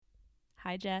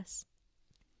Hi, Jess.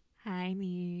 Hi,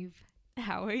 Neve.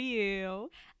 How are you?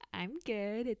 I'm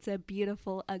good. It's a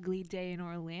beautiful, ugly day in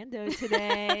Orlando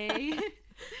today.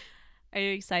 Are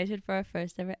you excited for our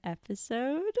first ever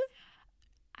episode?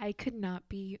 I could not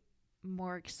be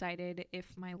more excited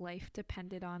if my life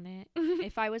depended on it.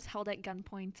 If I was held at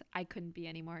gunpoint, I couldn't be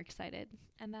any more excited.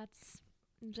 And that's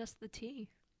just the tea.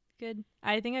 Good.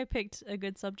 I think I picked a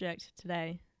good subject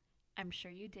today. I'm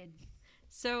sure you did.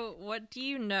 So, what do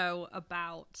you know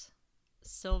about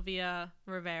Sylvia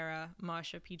Rivera,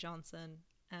 Marsha P. Johnson,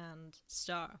 and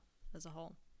Star as a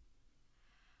whole?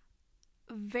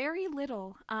 Very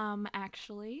little,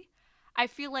 actually. I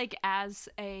feel like as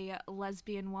a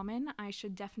lesbian woman, I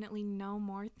should definitely know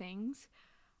more things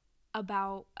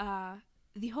about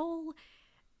the whole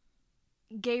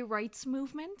gay rights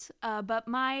movement, but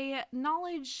my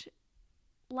knowledge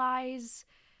lies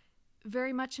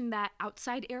very much in that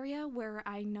outside area where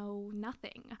I know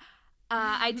nothing.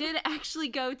 I did actually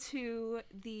go to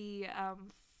the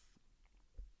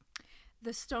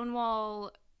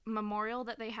Stonewall Memorial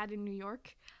that they had in New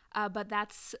York, but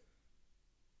that's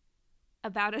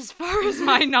about as far as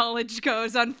my knowledge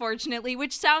goes, unfortunately,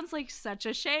 which sounds like such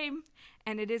a shame,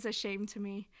 and it is a shame to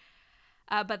me.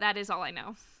 But that is all I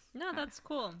know. No, that's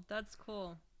cool. That's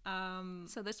cool.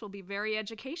 So this will be very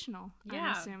educational, I'm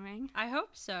Yeah, assuming. I hope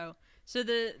so. So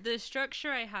the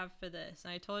structure I have for this,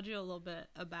 and I told you a little bit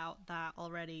about that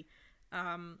already.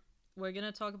 We're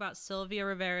gonna talk about Sylvia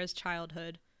Rivera's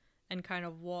childhood and kind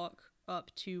of walk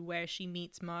up to where she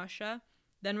meets Marsha.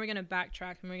 Then we're gonna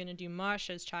backtrack and we're gonna do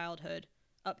Marsha's childhood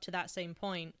up to that same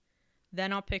point.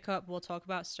 Then I'll pick up. We'll talk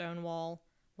about Stonewall.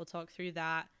 We'll talk through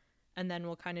that, and then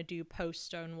we'll kind of do post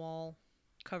Stonewall,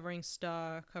 covering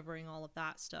Star, covering all of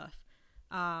that stuff.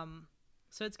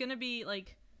 So it's gonna be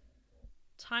like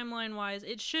timeline wise,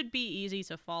 it should be easy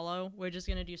to follow. We're just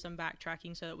gonna do some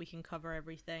backtracking so that we can cover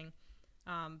everything.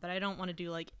 But I don't want to do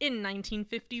like in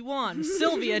 1951,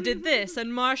 Sylvia did this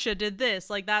and Marsha did this.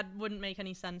 Like that wouldn't make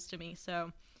any sense to me.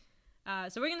 So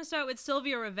we're gonna start with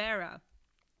Sylvia Rivera.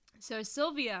 So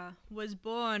Sylvia was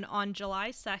born on July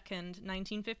 2nd,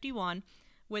 1951,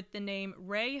 with the name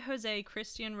Ray Jose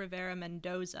Christian Rivera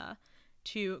Mendoza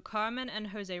to Carmen and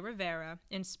Jose Rivera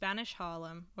in Spanish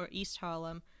Harlem, or East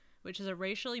Harlem, which is a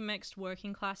racially mixed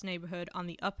working class neighborhood on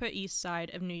the Upper East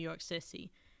Side of New York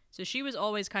City. So she was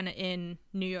always kind of in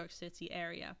New York City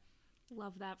area.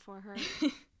 Love that for her.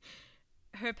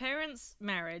 Her parents'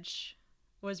 marriage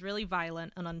was really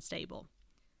violent and unstable.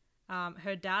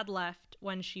 Her dad left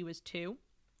when she was 2.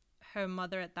 Her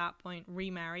mother at that point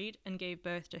remarried and gave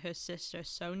birth to her sister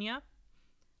Sonia.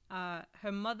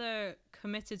 Her mother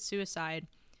committed suicide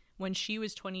when she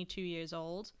was 22 years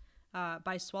old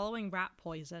by swallowing rat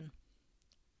poison.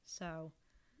 So,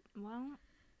 Well,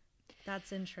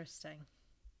 that's interesting.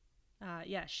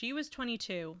 Yeah, she was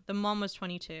 22. The mom was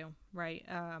 22, right?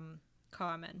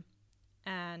 Carmen.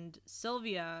 And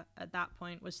Sylvia at that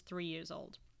point was 3 years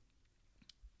old.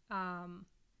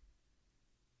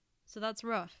 So that's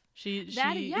rough.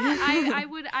 I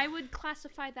would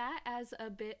classify that as a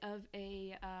bit of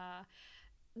a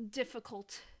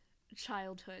difficult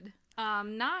childhood.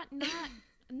 Not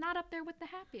up there with the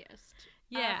happiest.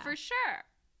 Yeah, for sure.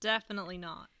 definitely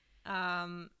not.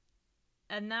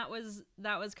 And that was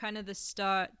kind of the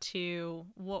start to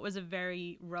what was a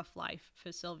very rough life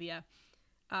for Sylvia.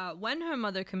 When her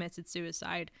mother committed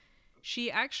suicide,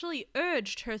 she actually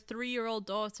urged her 3-year-old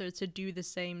daughter to do the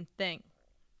same thing.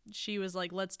 She was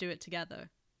like, let's do it together.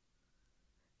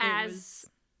 As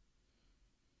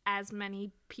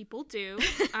many people do.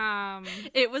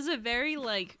 It was a very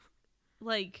like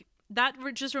that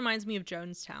just reminds me of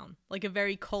Jonestown, like a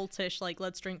very cultish, like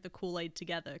let's drink the Kool-Aid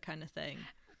together kind of thing.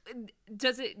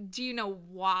 Do you know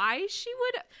why she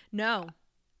would? No.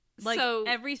 Like, so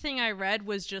everything I read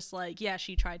was just like, yeah,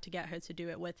 she tried to get her to do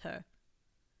it with her.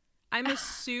 I'm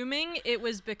assuming it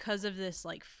was because of this,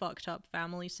 like, fucked up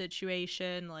family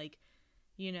situation. Like,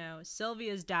 you know,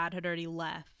 Sylvia's dad had already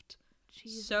left.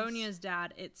 Jesus. Sonia's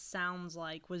dad, it sounds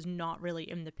like, was not really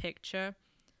in the picture.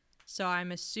 So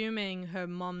I'm assuming her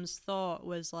mom's thought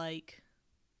was like,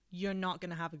 you're not going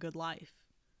to have a good life.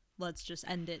 Let's just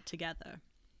end it together.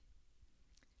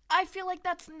 I feel like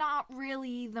that's not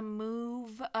really the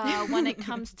move when it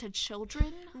comes to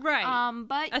children. Right.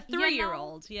 But a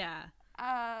 3-year-old, yeah.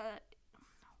 But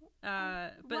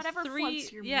whatever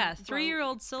floats your boat.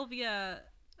 3-year-old Sylvia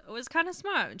was kind of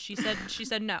smart. She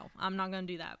said no, I'm not gonna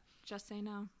do that. Just say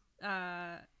no.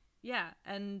 Yeah,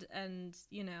 and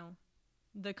you know,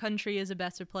 the country is a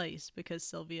better place because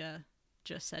Sylvia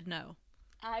just said no.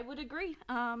 I would agree.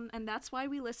 And that's why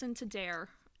we listen to Dare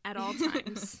at all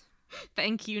times.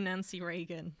 Thank you, Nancy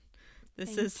Reagan.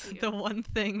 This Thank is you. the one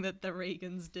thing that the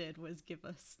Reagans did, was give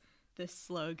us this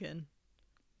slogan.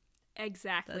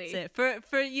 Exactly. That's it.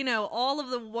 For you know, all of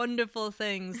the wonderful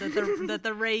things that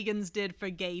the Reagans did for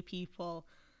gay people.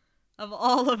 Of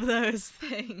all of those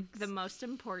things, The most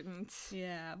important.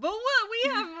 yeah. But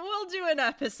we'll do an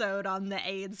episode on the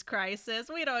AIDS crisis.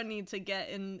 We don't need to get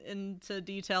into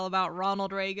detail about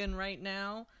Ronald Reagan right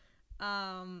now.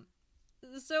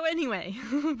 So anyway,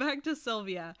 back to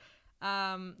Sylvia.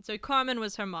 So Carmen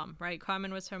was her mom, right?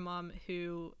 Carmen was her mom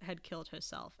who had killed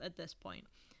herself at this point.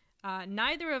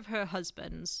 Neither of her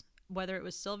husbands, whether it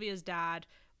was Sylvia's dad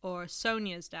or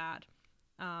Sonia's dad,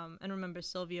 and remember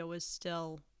Sylvia was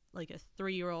still like a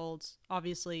 3-year-old,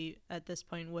 obviously at this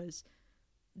point was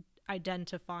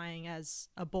identifying as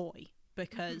a boy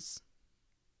because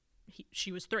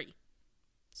she was 3.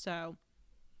 So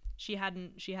she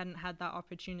hadn't had that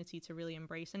opportunity to really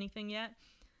embrace anything yet.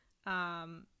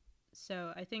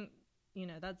 So I think, you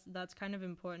know, that's kind of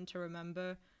important to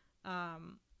remember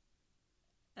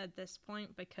at this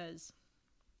point, because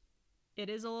it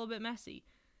is a little bit messy.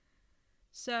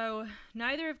 So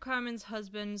neither of Carmen's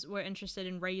husbands were interested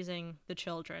in raising the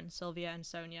children, Sylvia and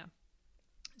Sonia.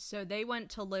 So they went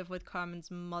to live with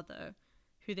Carmen's mother,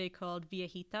 who they called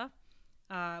Viejita,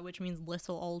 which means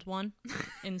little old one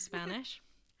in Spanish.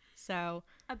 So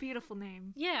A beautiful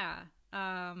name. yeah,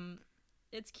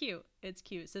 it's cute. It's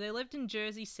cute. So they lived in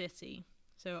Jersey City,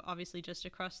 so obviously just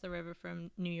across the river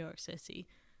from New York City,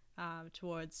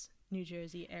 towards New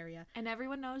Jersey area. And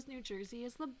everyone knows New Jersey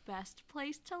is the best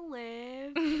place to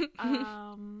live.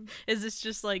 Is this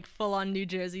just like full on New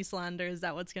Jersey slander? Is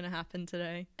that what's going to happen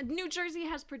today? New Jersey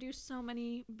has produced so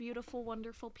many beautiful,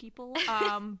 wonderful people.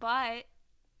 But,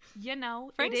 you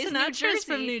know, Frank it is New Sinatra's Jersey.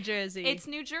 from New Jersey. It's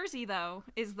New Jersey, though,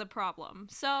 is the problem.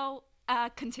 So,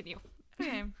 continue.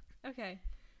 Okay.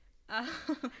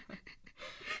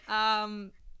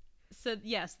 So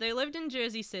yes, they lived in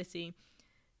Jersey City.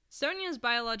 Sonia's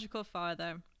biological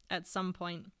father, at some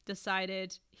point,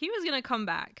 decided he was going to come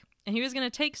back, and he was going to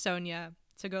take Sonia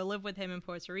to go live with him in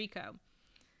Puerto Rico.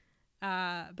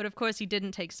 But of course, he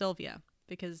didn't take Sylvia,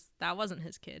 because that wasn't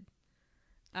his kid.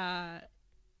 And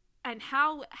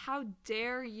how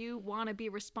dare you want to be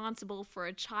responsible for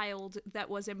a child that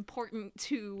was important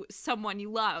to someone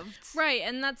you loved? Right,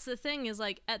 and that's the thing, is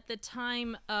like at the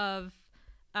time of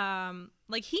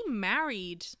like he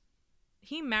married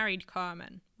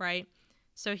Carmen, right?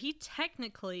 So he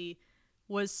technically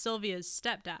was Sylvia's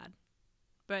stepdad.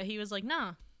 But he was like,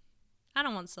 "Nah, I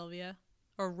don't want Sylvia."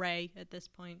 Or Ray at this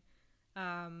point.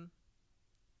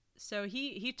 So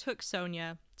he took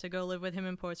Sonia to go live with him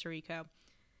in Puerto Rico.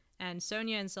 And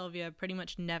Sonia and Sylvia pretty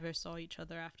much never saw each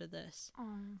other after this.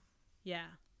 Oh. Yeah.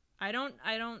 I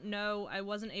don't know. I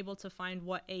wasn't able to find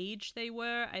what age they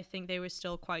were. I think they were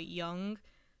still quite young.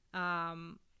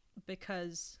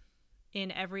 Because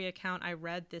in every account I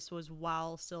read, this was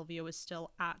while Sylvia was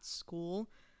still at school.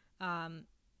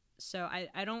 So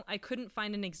I couldn't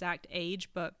find an exact age,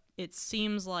 but it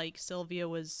seems like Sylvia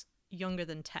was younger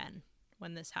than 10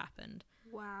 when this happened.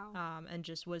 Wow. And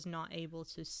just was not able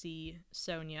to see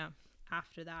Sonia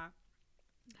after that.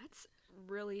 That's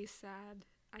really sad.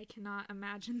 I cannot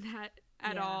imagine that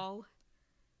at Yeah. all.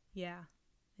 Yeah.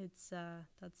 It's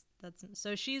that's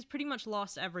so she's pretty much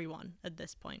lost everyone at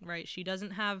this point, right? She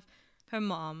doesn't have her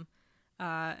mom.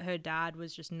 Her dad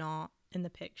was just not in the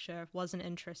picture, wasn't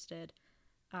interested.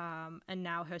 And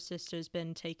now her sister's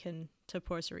been taken to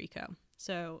Puerto Rico.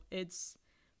 So it's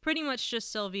pretty much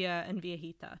just Sylvia and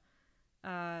Viejita.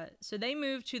 So they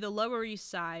moved to the Lower East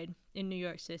Side in New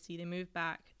York City. They moved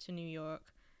back to New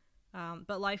York.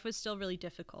 But life was still really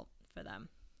difficult for them.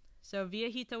 So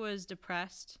Viejita was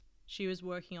depressed. She was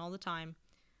working all the time.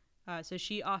 So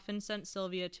she often sent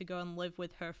Sylvia to go and live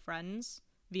with her friends,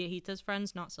 Viejita's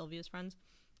friends, not Sylvia's friends,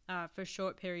 for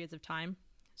short periods of time.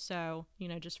 So, you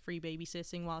know, just free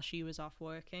babysitting while she was off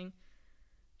working.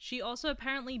 She also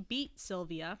apparently beat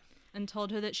Sylvia and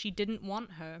told her that she didn't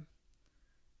want her.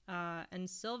 And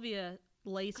Sylvia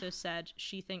later said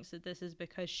she thinks that this is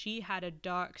because she had a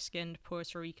dark-skinned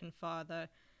Puerto Rican father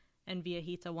and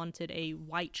Viejita wanted a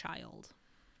white child.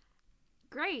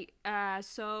 Great.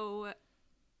 So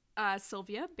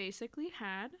Sylvia basically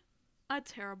had a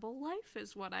terrible life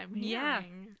is what I'm hearing. Yeah,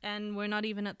 and we're not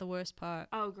even at the worst part.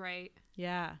 Oh, great.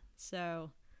 Yeah,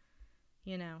 so,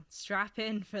 you know, strap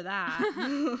in for that.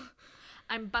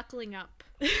 I'm buckling up.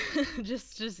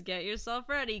 just get yourself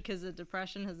ready, because the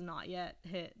depression has not yet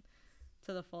hit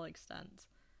to the full extent.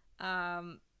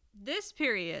 This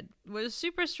period was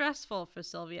super stressful for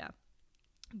Sylvia,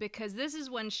 because this is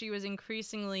when she was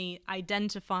increasingly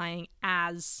identifying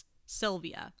as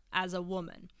Sylvia, as a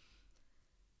woman.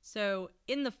 So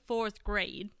in the 4th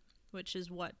grade, which is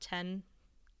what, 10,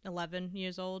 11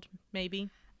 years old, maybe?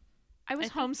 I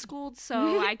was homeschooled,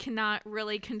 so I cannot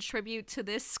really contribute to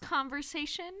this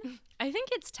conversation. I think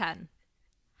it's 10.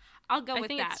 I'll go I with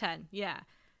think that. it's 10, yeah.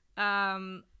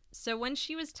 So when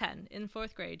she was 10, in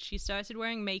 4th grade, she started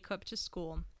wearing makeup to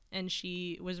school, and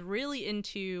she was really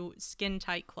into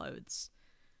skin-tight clothes,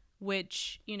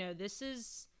 which, you know, this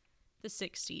is the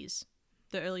 60s,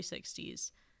 the early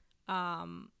 60s.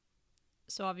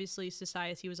 So obviously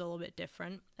society was a little bit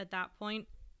different at that point,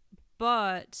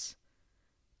 but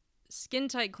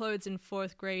skin-tight clothes in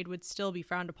 4th grade would still be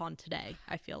frowned upon today,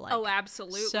 I feel like. Oh,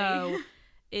 absolutely. So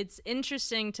it's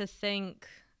interesting to think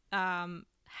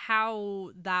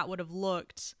how that would have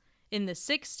looked in the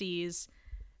 60s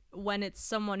when it's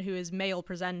someone who is male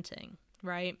presenting,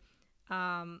 right?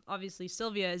 Obviously,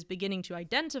 Sylvia is beginning to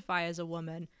identify as a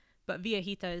woman, but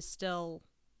Viejita is still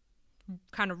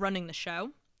kind of running the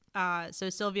show. So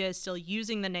Sylvia is still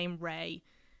using the name Ray,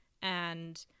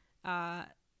 and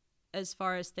as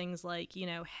far as things like, you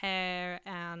know, hair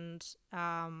and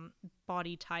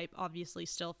body type, obviously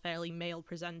still fairly male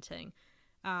presenting.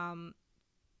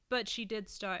 But she did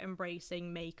start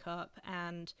embracing makeup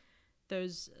and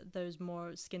those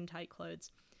more skin tight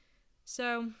clothes.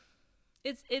 So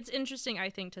it's interesting, I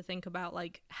think, to think about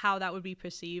like how that would be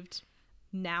perceived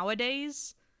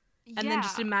nowadays. And then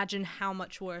just imagine how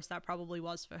much worse that probably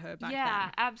was for her back then.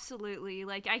 Yeah, absolutely.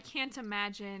 Like, I can't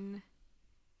imagine.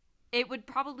 It would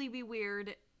probably be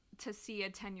weird to see a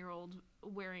 10-year-old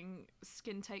wearing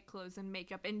skin-tight clothes and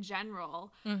makeup in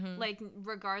general. Mm-hmm. Like,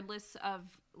 regardless of,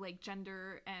 like,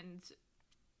 gender and,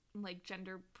 like,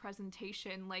 gender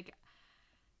presentation. Like,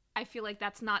 I feel like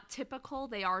that's not typical.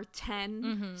 They are 10,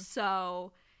 mm-hmm.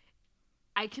 So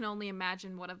I can only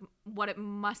imagine what it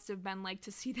must have been like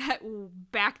to see that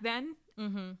back then,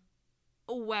 mm-hmm.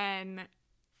 when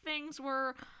things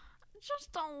were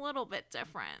just a little bit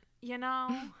different, you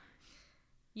know?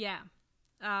 Yeah.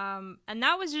 And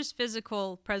that was just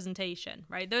physical presentation,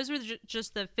 right? Those were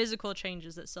just the physical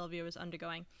changes that Sylvia was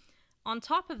undergoing. On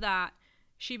top of that,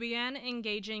 she began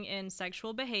engaging in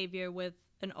sexual behavior with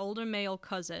an older male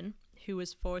cousin who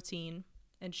was 14,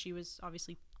 and she was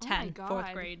obviously 10,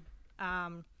 4th grade.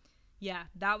 Yeah,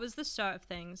 that was the start of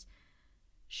things.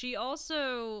 She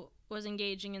also was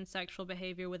engaging in sexual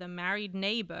behavior with a married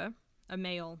neighbor, a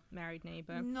male married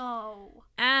neighbor. No.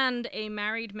 And a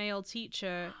married male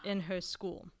teacher in her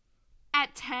school.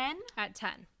 At 10? At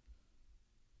 10.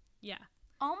 Yeah.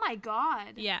 Oh my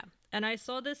God. Yeah. And I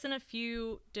saw this in a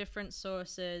few different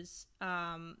sources.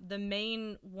 The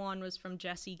main one was from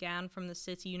Jessie Gann from the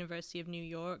City University of New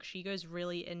York. She goes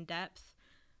really in depth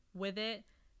with it.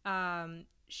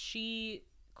 She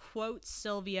quotes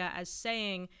Sylvia as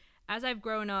saying, "As I've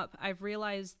grown up, I've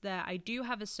realized that I do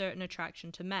have a certain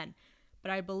attraction to men.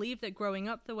 But I believe that growing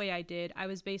up the way I did, I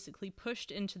was basically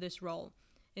pushed into this role.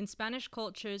 In Spanish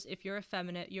cultures, if you're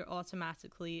effeminate, you're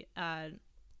automatically an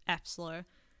F-slur.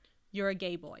 You're a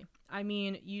gay boy. I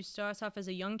mean, you start off as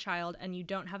a young child and you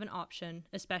don't have an option,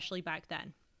 especially back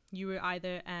then. You were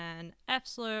either an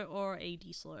F-slur or a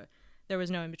D-slur. There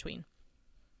was no in between."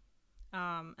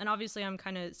 And obviously I'm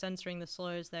kind of censoring the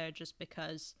slurs there just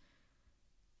because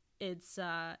it's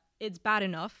bad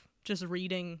enough just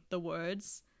reading the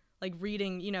words. Like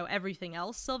reading, you know, everything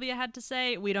else Sylvia had to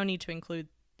say. We don't need to include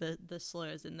the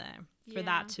slurs in there for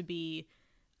that to be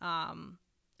an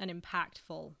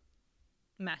impactful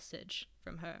message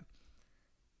from her.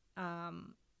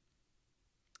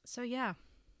 So yeah.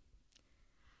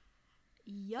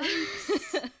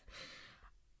 Yikes.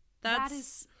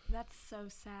 That's so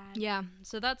sad. Yeah,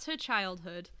 so that's her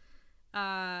childhood.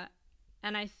 And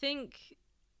I think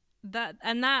that,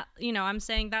 you know, I'm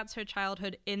saying that's her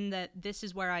childhood in that this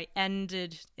is where I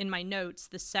ended in my notes,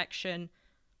 the section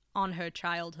on her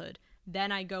childhood.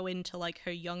 Then I go into like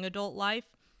her young adult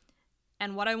life.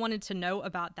 And what I wanted to know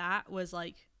about that was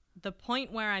like the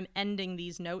point where I'm ending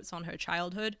these notes on her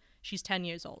childhood, she's 10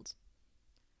 years old.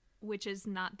 Which is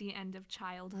not the end of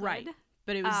childhood. Right.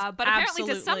 But it was but apparently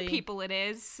to some people it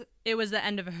is. It was the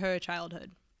end of her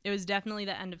childhood. It was definitely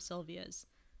the end of Sylvia's.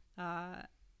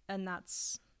 And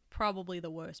that's probably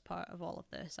the worst part of all of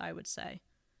this, I would say.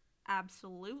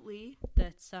 Absolutely.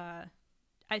 That's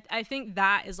I think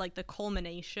that is like the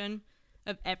culmination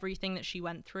of everything that she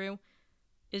went through,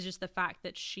 is just the fact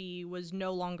that she was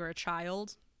no longer a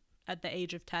child at the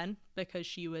age of 10 because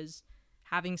she was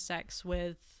having sex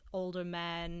with older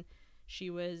men. She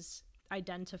was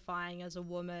identifying as a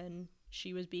woman.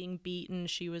 She was being beaten.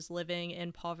 She was living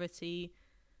in poverty.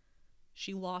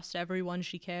 She lost everyone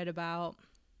she cared about.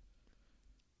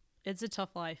 It's a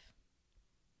tough life.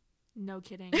 No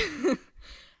kidding.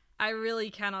 I really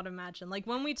cannot imagine. Like,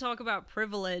 when we talk about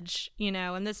privilege, you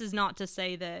know, and this is not to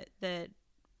say that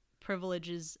privilege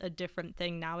is a different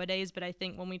thing nowadays, but I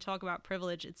think when we talk about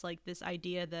privilege, it's like this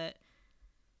idea that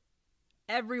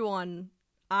everyone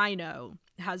I know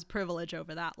has privilege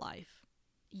over that life.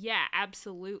 Yeah,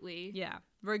 absolutely. Yeah.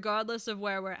 Regardless of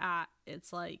where we're at,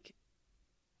 it's like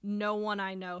no one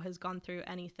I know has gone through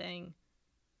anything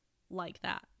like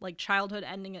that. Like childhood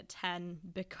ending at 10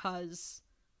 because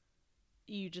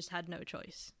you just had no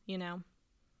choice, you know?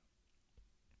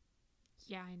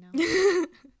 Yeah, I know.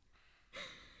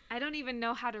 I don't even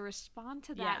know how to respond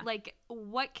to that. Yeah. Like,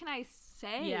 what can I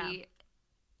say? Yeah.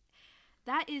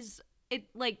 That is, it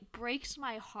like breaks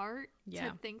my heart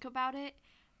to think about it.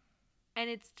 And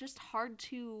it's just hard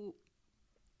to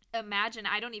imagine.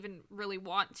 I don't even really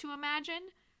want to imagine,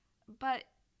 but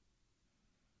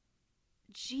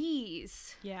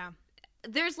geez. Yeah.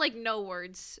 There's like no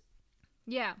words.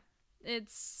 Yeah.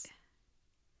 It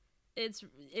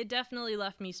definitely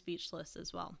left me speechless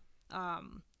as well.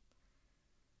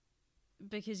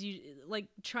 Because you like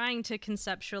trying to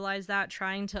conceptualize that,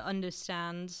 trying to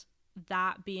understand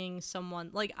that being someone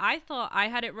like I thought I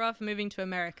had it rough moving to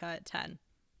America at 10,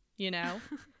 you know?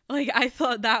 Like I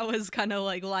thought that was kind of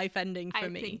like life ending for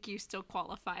me. I think you still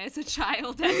qualify as a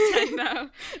child at 10 though.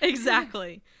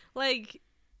 Exactly. Like,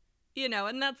 you know,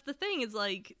 and that's the thing is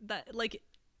like that, like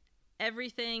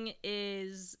everything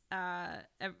is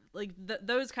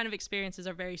those kind of experiences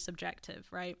are very subjective,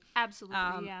 right?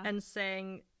 Absolutely. Yeah. And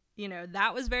saying, you know,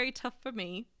 that was very tough for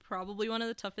me, probably one of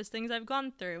the toughest things I've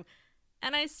gone through,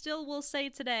 and I still will say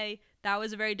today that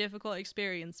was a very difficult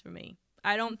experience for me.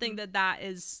 I don't think that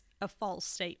is a false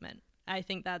statement. I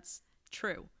think that's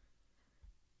true.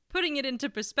 Putting it into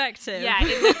perspective. Yeah, in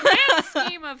the grand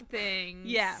scheme of things.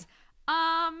 Yeah.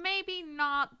 Maybe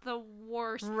not the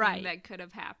worst thing that could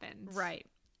have happened. Right.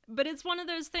 But it's one of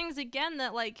those things again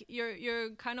that like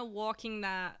you're kind of walking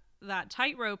that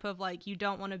tightrope of like you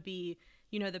don't want to be,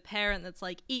 you know, the parent that's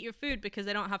like eat your food because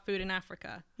they don't have food in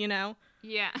Africa, you know?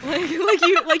 Yeah. like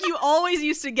you always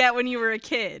used to get when you were a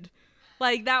kid.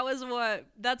 Like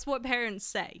that's what parents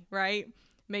say, right?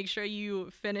 Make sure you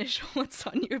finish what's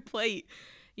on your plate,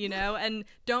 you know, and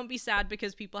don't be sad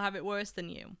because people have it worse than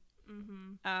you.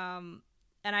 Mm-hmm.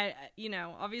 And I, you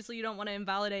know, obviously you don't want to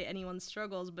invalidate anyone's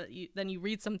struggles, but then you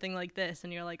read something like this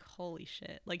and you're like, holy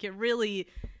shit. Like it really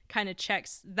kind of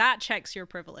checks your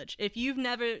privilege. If you've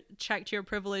never checked your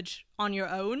privilege on your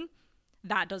own,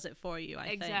 that does it for you, I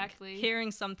think. Exactly. Hearing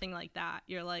something like that,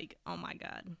 you're like, oh my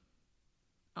God.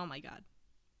 Oh my God.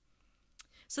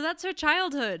 So that's her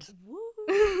childhood. Woo.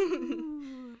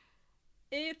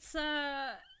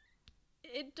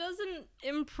 It doesn't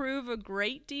improve a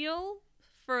great deal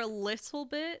for a little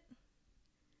bit,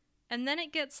 and then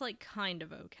it gets like kind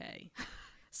of okay.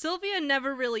 Sylvia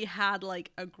never really had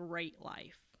like a great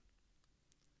life.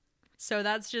 So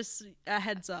that's just a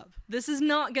heads up. This is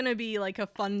not gonna be like a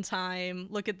fun time.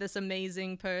 Look at this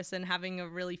amazing person having a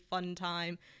really fun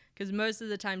time, because most of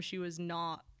the time she was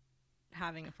not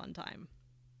having a fun time.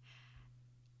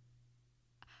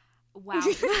 Wow.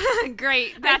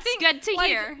 Great. That's good to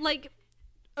hear.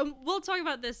 We'll talk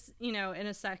about this, you know, in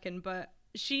a second, but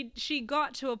she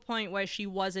got to a point where she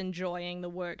was enjoying the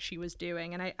work she was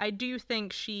doing, and I do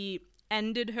think she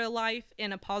ended her life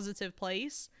in a positive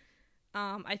place.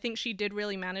 I think she did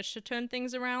really manage to turn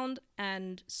things around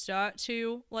and start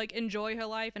to like enjoy her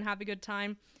life and have a good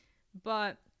time,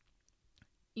 but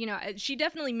you know, she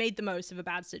definitely made the most of a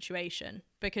bad situation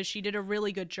because she did a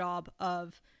really good job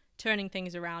of turning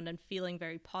things around and feeling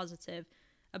very positive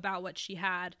about what she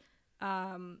had.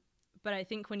 But I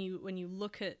think when you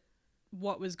look at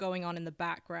what was going on in the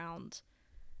background,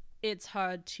 it's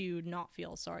hard to not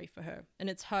feel sorry for her. And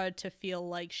it's hard to feel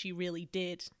like she really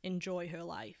did enjoy her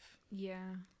life.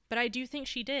 Yeah. But I do think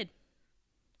she did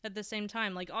at the same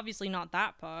time. Like, obviously not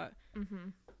that part. Mm-hmm.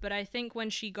 But I think when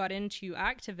she got into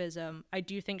activism, I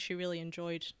do think she really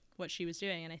enjoyed what she was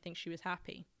doing. And I think she was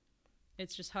happy.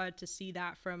 It's just hard to see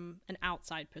that from an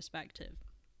outside perspective.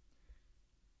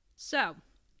 So,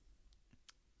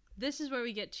 this is where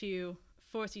we get to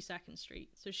 42nd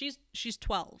Street. So she's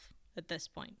 12 at this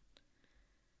point.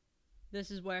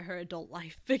 This is where her adult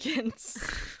life begins.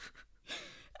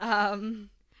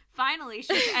 Finally,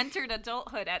 she's entered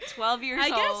adulthood at 12 years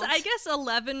old. I guess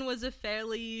 11 was a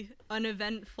fairly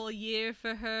uneventful year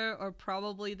for her, or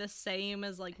probably the same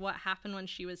as like what happened when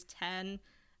she was 10.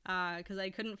 Because I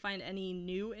couldn't find any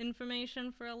new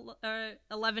information for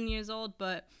 11 years old,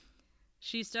 but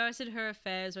she started her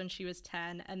affairs when she was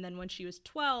 10, and then when she was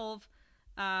 12,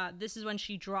 this is when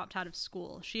she dropped out of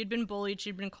school. She had been bullied,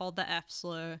 she'd been called the F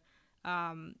slur.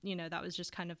 You know, that was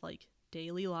just kind of like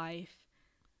daily life.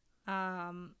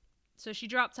 So she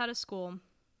dropped out of school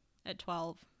at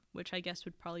 12, which I guess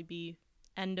would probably be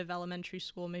end of elementary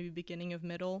school, maybe beginning of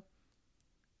middle.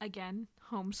 Again,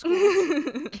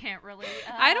 homeschool. Can't really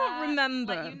I don't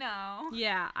remember. let you know.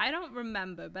 Yeah, I don't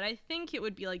remember, but I think it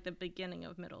would be like the beginning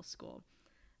of middle school.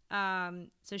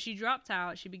 So she dropped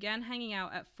out. She began hanging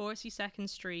out at 42nd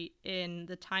Street in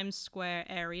the Times Square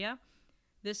area.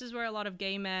 This is where a lot of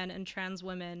gay men and trans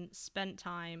women spent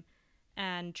time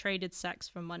and traded sex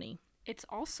for money. It's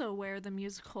also where the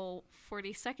musical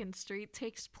 42nd Street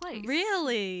takes place.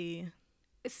 Really?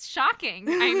 It's shocking.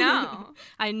 I know.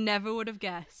 I never would have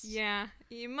guessed. Yeah,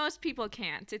 most people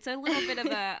can't. It's a little bit of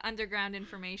a underground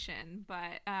information,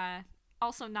 but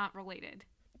also not related.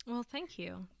 Well, thank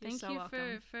you. You're so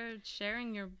welcome. for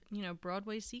sharing your,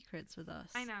 Broadway secrets with us.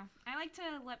 I know. I like to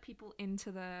let people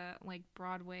into the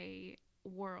Broadway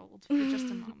world for just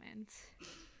a moment.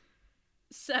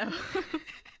 So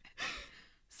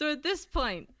at this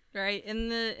point, right, in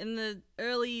the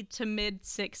early to mid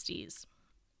 60s,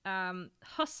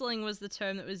 hustling was the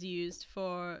term that was used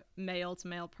for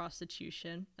male-to-male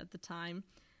prostitution at the time.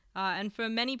 And for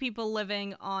many people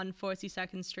living on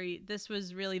 42nd Street, this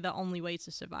was really the only way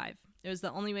to survive. It was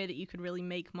the only way that you could really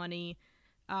make money,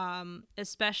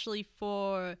 especially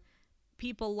for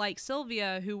people like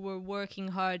Sylvia who were working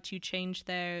hard to change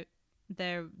their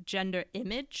gender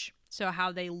image, so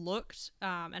how they looked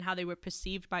and how they were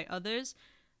perceived by others.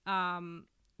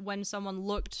 When someone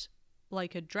looked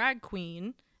like a drag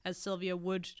queen, as Sylvia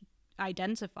would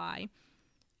identify,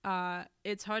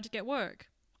 it's hard to get work.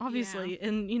 Obviously, Yeah.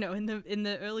 in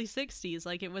the early 60s,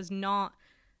 it was not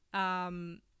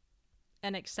an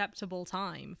acceptable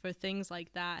time for things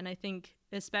like that. And I think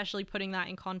especially putting that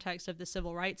in context of the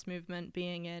civil rights movement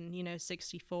being in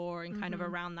 64 and kind of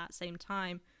around that same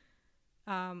time,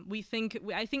 I think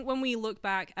when we look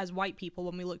back as white people,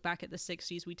 when we look back at the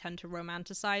 60s, we tend to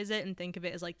romanticize it and think of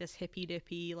it as this hippy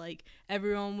dippy,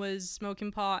 everyone was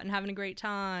smoking pot and having a great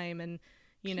time and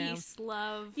peace,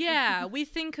 love. Yeah, we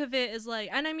think of it as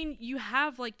and I mean, you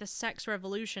have the sex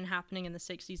revolution happening in the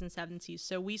 60s and 70s.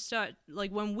 So we start,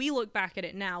 when we look back at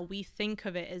it now, we think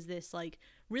of it as this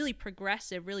really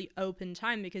progressive, really open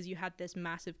time because you had this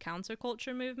massive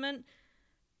counterculture movement.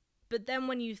 But then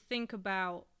when you think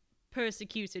about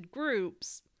persecuted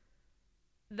groups,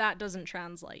 that doesn't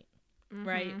translate.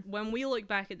 Right? When we look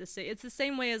back at it's the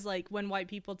same way as when white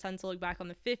people tend to look back on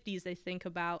the 50s, they think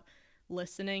about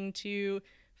listening to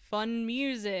fun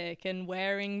music and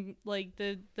wearing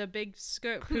the big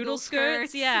poodle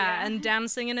skirts, yeah, and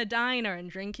dancing in a diner and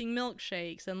drinking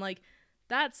milkshakes and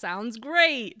that sounds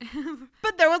great.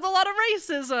 But there was a lot of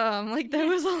racism. There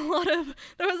was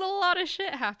a lot of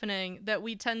shit happening that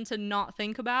we tend to not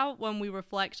think about when we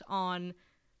reflect on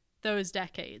those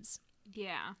decades.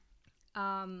 Yeah.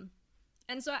 And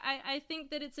so I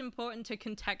think that it's important to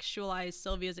contextualize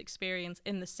Sylvia's experience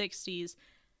in the 60s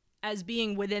as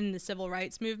being within the civil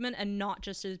rights movement and not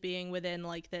just as being within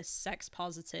this sex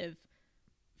positive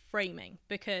framing,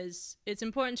 because it's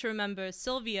important to remember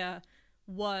Sylvia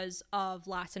was of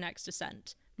Latinx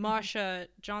descent. Marsha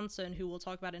Johnson, who we'll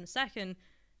talk about in a second,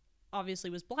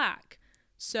 obviously was black.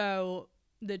 So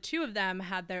the two of them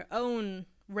had their own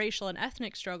racial and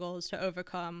ethnic struggles to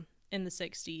overcome in the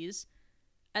 60s,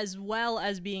 as well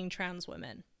as being trans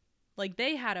women.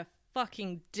 They had a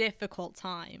fucking difficult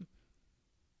time.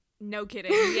 No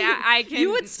kidding. Yeah, I can.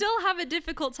 You would still have a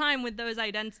difficult time with those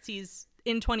identities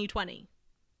in 2020.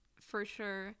 For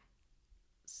sure.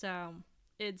 So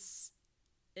it's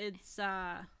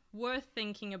worth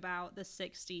thinking about the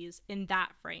 60s in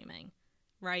that framing,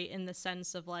 right? In the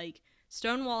sense of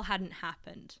Stonewall hadn't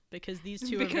happened because these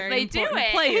two are very important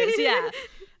players. Yeah.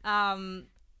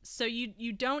 So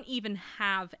you don't even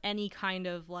have any kind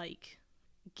of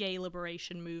gay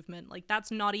liberation movement.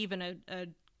 That's not even a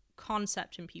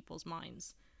concept in people's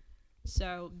minds.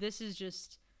 So this is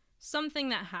just something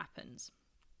that happens.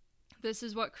 This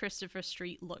is what Christopher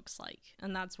Street looks like,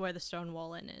 and that's where the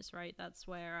Stonewall Inn is, right? That's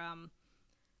where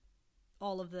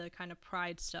all of the kind of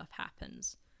pride stuff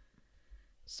happens.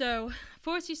 So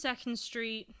 42nd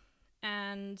Street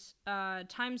and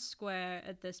Times Square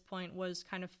at this point was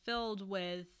kind of filled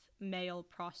with male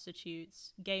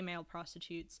prostitutes, gay male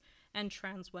prostitutes, and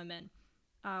trans women.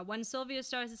 When Sylvia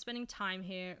started spending time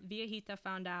here, Viejita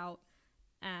found out,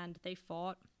 and they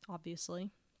fought,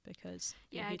 obviously, because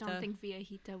yeah, Viejita... I don't think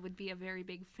Viejita would be a very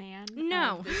big fan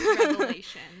of this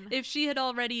revelation. If she had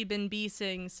already been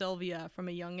beating Sylvia from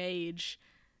a young age,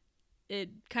 it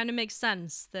kind of makes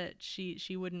sense that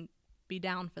she wouldn't be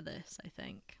down for this, I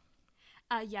think.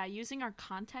 Yeah, using our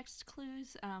context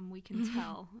clues, we can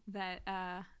tell that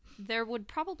there would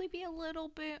probably be a little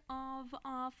bit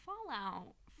of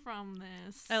fallout from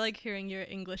this. I like hearing your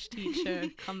English teacher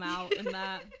come out in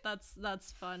that.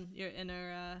 That's fun. Your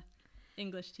inner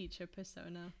English teacher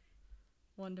persona.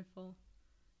 Wonderful.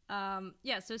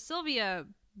 Yeah, so Sylvia,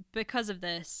 because of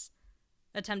this,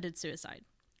 attempted suicide.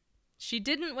 She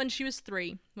didn't when she was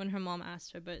 3, when her mom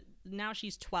asked her, but now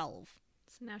she's 12.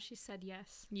 So now she said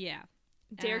yes. Yeah.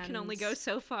 Dare can only go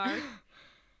so far.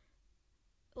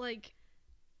 Like,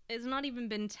 it's not even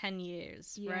been 10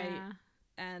 years, Yeah. right?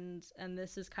 And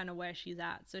this is kind of where she's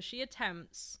at. So she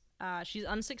attempts, she's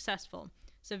unsuccessful.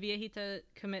 So Viejita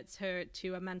commits her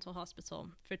to a mental hospital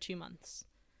for 2 months.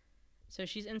 So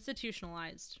she's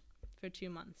institutionalized for 2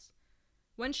 months.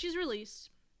 When she's released,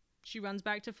 she runs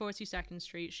back to 42nd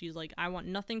Street. She's like, I want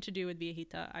nothing to do with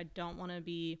Viejita. I don't want to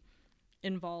be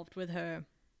involved with her.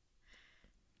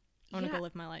 I want to go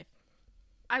live my life.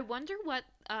 I wonder what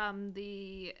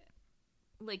the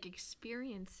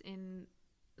experience in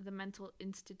the mental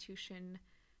institution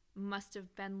must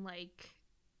have been like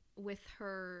with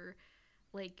her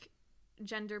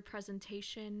gender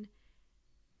presentation.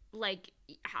 Like,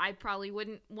 I probably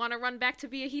wouldn't want to run back to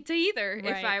Viejita either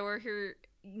if I were her,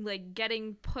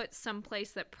 getting put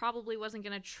someplace that probably wasn't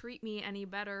going to treat me any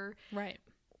better. Right.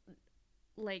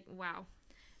 Wow.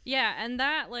 Yeah, and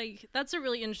that's a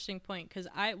really interesting point, because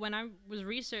when I was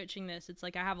researching this, it's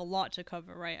like I have a lot to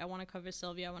cover, right? I want to cover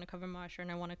Sylvia, I want to cover Marsha, and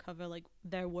I want to cover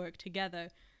their work together.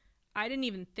 I didn't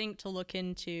even think to look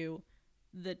into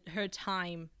her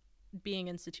time being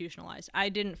institutionalized. I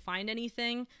didn't find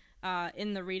anything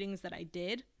in the readings that I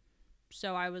did,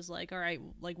 so I was like, all right,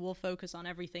 we'll focus on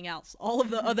everything else, all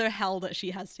of the other hell that she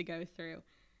has to go through.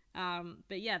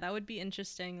 But yeah, that would be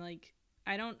interesting.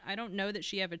 I don't know that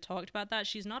she ever talked about that.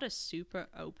 She's not a super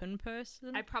open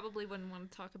person. I probably wouldn't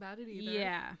want to talk about it either.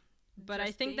 Yeah. But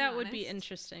I think that would be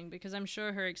interesting, because I'm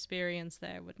sure her experience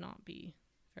there would not be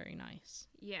very nice.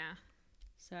 Yeah.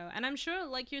 So, and I'm sure,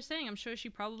 like you're saying, I'm sure she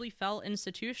probably felt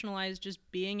institutionalized just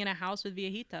being in a house with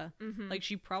Viejita. Mm-hmm.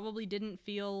 She probably didn't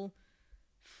feel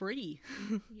free.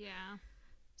 Yeah.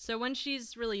 So when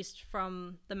she's released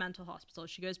from the mental hospital,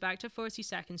 she goes back to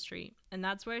 42nd Street, and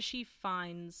that's where she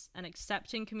finds an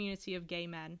accepting community of gay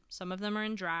men. Some of them are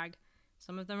in drag,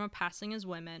 some of them are passing as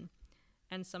women,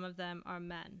 and some of them are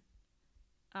men.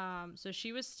 So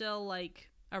she was still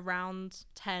around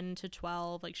 10 to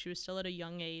 12, she was still at a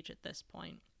young age at this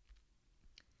point.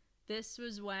 This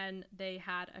was when they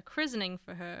had a christening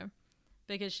for her,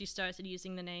 because she started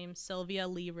using the name Sylvia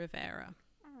Lee Rivera.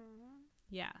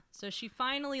 Yeah, so she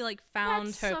finally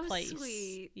found her place. That's so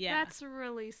sweet. Yeah, that's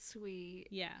really sweet.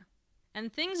 Yeah,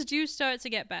 and things do start to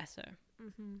get better.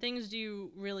 Mm-hmm. Things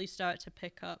do really start to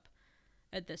pick up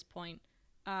at this point.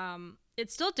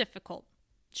 It's still difficult.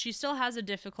 She still has a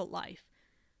difficult life,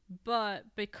 but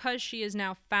because she has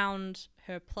now found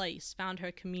her place, found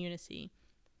her community,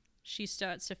 she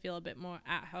starts to feel a bit more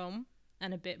at home,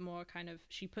 and a bit more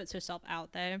she puts herself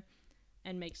out there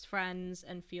and makes friends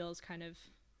and feels kind of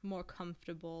more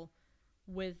comfortable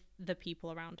with the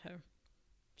people around her.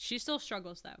 She still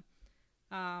struggles though.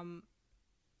 And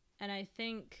I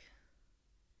think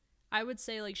I would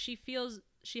say she feels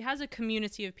she has a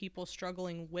community of people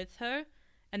struggling with her,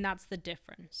 and that's the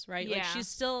difference, right? Yeah. She's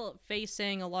still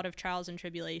facing a lot of trials and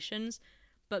tribulations,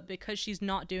 but because she's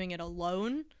not doing it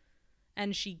alone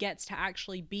and she gets to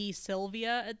actually be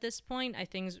Sylvia at this point, I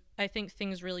think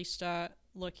things really start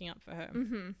looking up for her.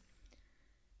 Mm-hmm.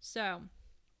 So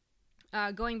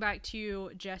going back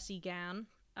to Jessie Gann,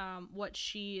 what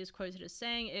she is quoted as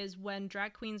saying is, when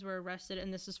drag queens were arrested,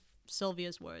 and this is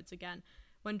Sylvia's words again,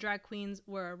 when drag queens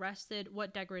were arrested,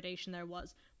 what degradation there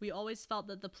was. We always felt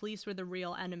that the police were the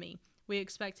real enemy. We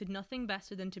expected nothing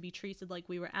better than to be treated like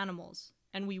we were animals.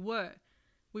 And we were.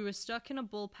 We were stuck in a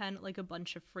bullpen like a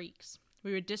bunch of freaks.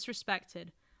 We were disrespected.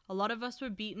 A lot of us were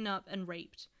beaten up and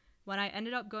raped. When I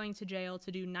ended up going to jail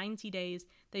to do 90 days,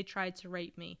 they tried to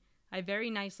rape me. I very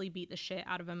nicely beat the shit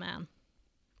out of a man.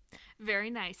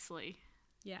 Very nicely.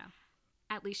 Yeah.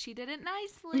 At least she did it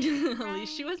nicely. At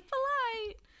least she was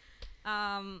polite.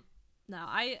 No,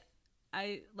 I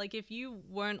if you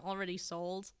weren't already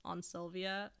sold on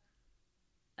Sylvia,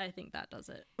 I think that does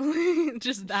it.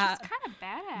 Just that. She's kind of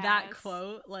badass. That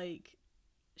quote,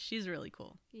 she's really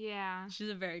cool. Yeah. She's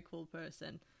a very cool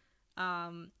person.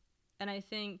 And I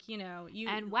think,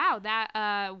 And wow,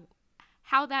 that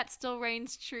how that still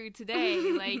reigns true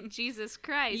today. Jesus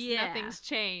Christ, nothing's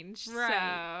changed.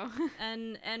 Right. So.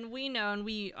 And we know, and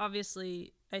we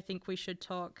obviously, I think we should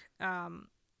talk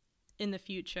in the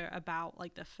future about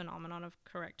the phenomenon of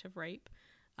corrective rape.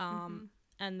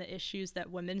 and the issues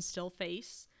that women still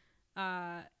face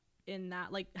in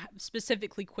that, like,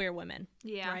 specifically queer women,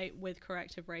 right, with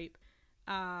corrective rape.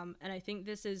 And I think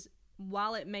this is,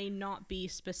 while it may not be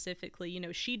specifically, you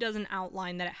know, she doesn't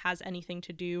outline that it has anything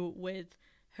to do with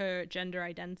her gender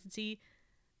identity,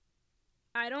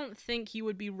 I don't think you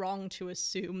would be wrong to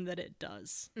assume that it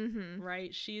does,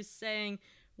 right? She's saying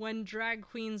when drag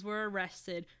queens were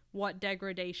arrested, what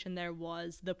degradation there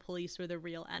was, the police were the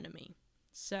real enemy.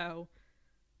 So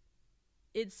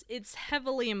it's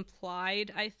heavily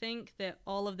implied, I think, that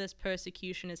all of this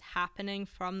persecution is happening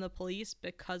from the police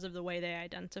because of the way they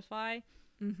identify.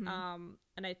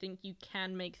 And I think you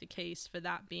can make the case for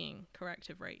that being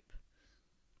corrective rape.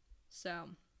 So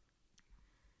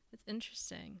it's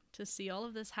interesting to see all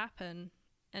of this happen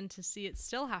and to see it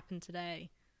still happen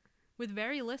today with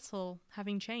very little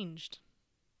having changed.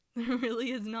 There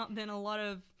really has not been a lot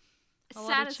of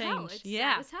change. Hell. It's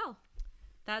sad as hell.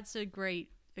 That's a great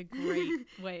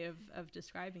way of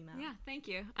describing that. Yeah, thank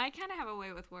you. I kind of have a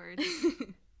way with words.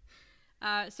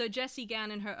 So Jessie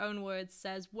Gann, in her own words,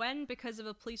 says, when, because of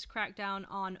a police crackdown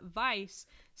on Vice,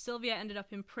 Sylvia ended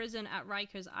up in prison at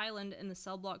Rikers Island in the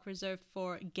cell block reserved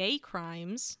for gay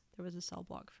crimes. There was a cell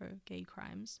block for gay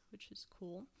crimes, which is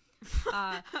cool.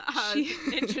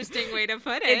 Interesting way to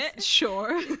put it.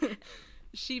 Sure.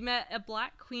 She met a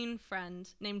black queen friend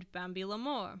named Bambi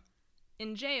Lamore.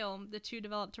 In jail, the two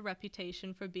developed a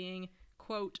reputation for being,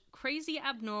 quote, crazy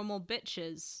abnormal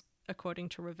bitches, according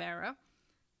to Rivera.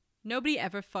 Nobody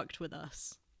ever fucked with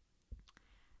us.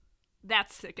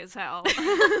 That's sick as hell.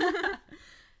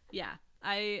 Yeah,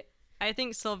 I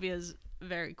think Sylvia's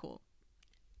very cool.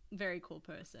 Very cool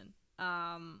person.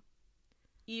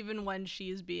 Even when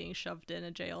she's being shoved in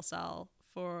a jail cell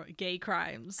for gay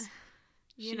crimes,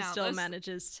 she still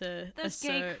manages to those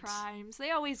assert... gay crimes. They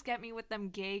always get me with them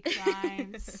gay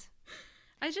crimes.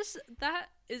 It's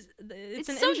an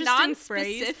so interesting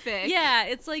non-specific phrase. Yeah,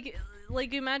 it's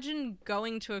like imagine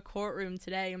going to a courtroom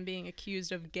today and being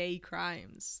accused of gay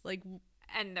crimes. Like,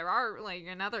 and there are, like,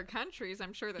 in other countries,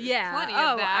 I'm sure there's yeah, plenty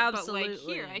of that. Absolutely. But,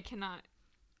 like, here, I cannot.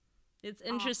 It's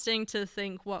interesting to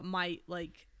think what might,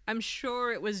 like, I'm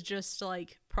sure it was just,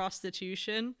 like,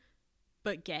 prostitution,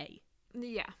 but gay.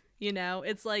 Yeah. You know,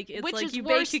 it's like you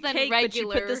worse bake a than cake,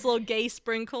 regular. but you put this little gay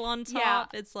sprinkle on top.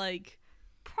 Yeah. It's like,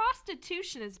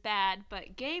 prostitution is bad,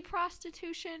 but gay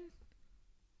prostitution,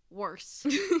 worse,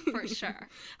 for sure.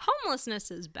 Homelessness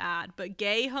is bad, but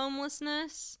gay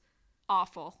homelessness,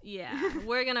 awful. Yeah,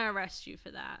 we're gonna arrest you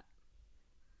for that.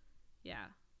 Yeah.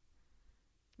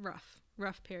 Rough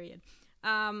period.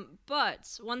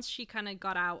 But once she kind of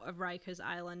got out of Rikers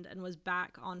Island and was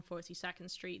back on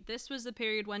 42nd Street, this was the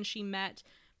period when she met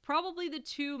probably the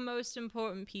two most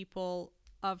important people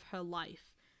of her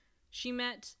life. She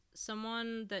met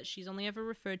someone that she's only ever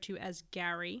referred to as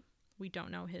Gary. We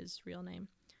don't know his real name.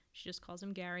 She just calls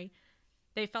him Gary.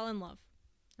 They fell in love,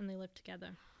 and they lived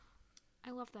together.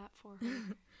 I love that for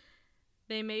her.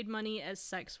 They made money as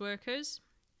sex workers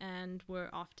and were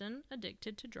often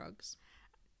addicted to drugs.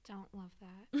 Don't love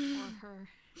that for her.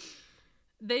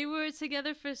 They were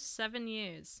together for 7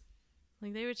 years.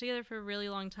 Like, they were together for a really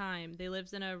long time. They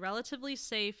lived in a relatively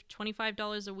safe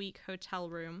 $25 a week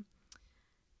hotel room.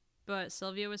 But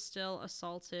Sylvia was still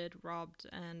assaulted, robbed,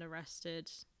 and arrested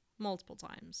multiple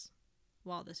times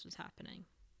while this was happening.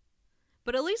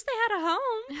 But at least they had a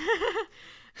home.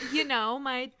 You know,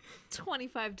 my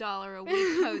 $25 a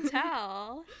week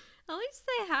hotel. At least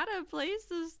they had a place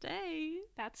to stay.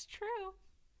 That's true.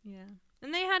 Yeah.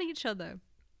 And they had each other.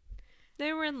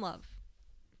 They were in love.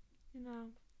 You know,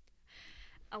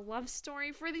 a love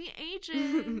story for the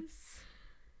ages.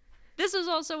 This was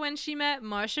also when she met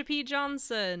Marsha P.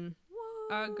 Johnson.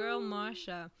 Whoa. Our girl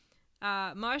Marsha.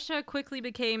 Marsha quickly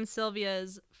became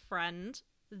Sylvia's friend.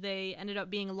 They ended up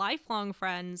being lifelong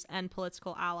friends and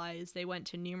political allies. They went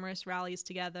to numerous rallies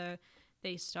together.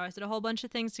 They started a whole bunch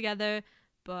of things together,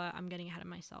 but I'm getting ahead of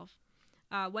myself.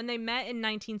 When they met in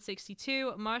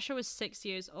 1962, Marsha was 6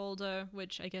 years older,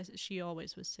 which I guess she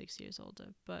always was 6 years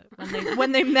older. But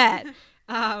when they met,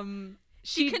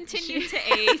 she continued to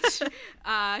age.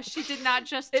 She did not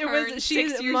just turn 6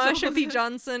 years Marsha old. P.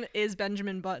 Johnson is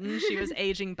Benjamin Button. She was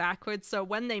aging backwards. So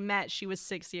when they met, she was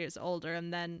 6 years older,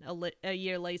 and then a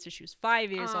year later, she was 5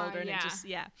 years older. And it just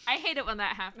I hate it when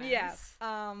that happens. Yeah.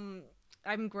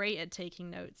 I'm great at taking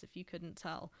notes, if you couldn't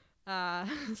tell.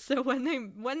 So when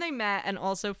they met, and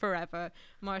also forever,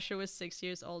 Marsha was 6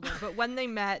 years older. But when they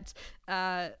met,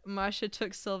 Marsha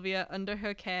took Sylvia under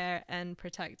her care and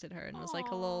protected her, and was like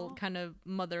a little kind of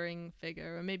mothering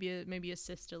figure, or maybe a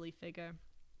sisterly figure.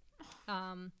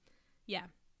 Yeah,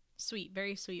 sweet,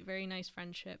 very nice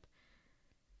friendship.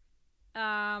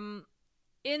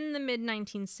 In the mid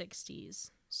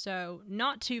 1960s, so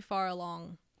not too far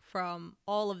along from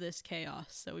all of this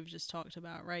chaos that we've just talked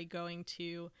about, right? Going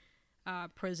to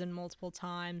prison multiple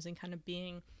times and kind of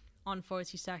being on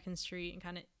 42nd Street and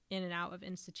kind of in and out of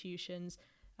institutions.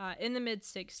 In the mid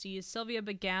 60s, Sylvia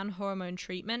began hormone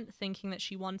treatment, thinking that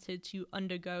she wanted to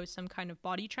undergo some kind of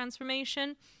body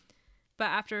transformation. But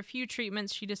after a few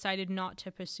treatments, she decided not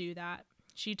to pursue that.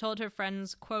 She told her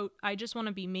friends, quote, "I just want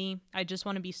to be me. I just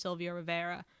want to be Sylvia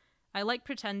Rivera. I like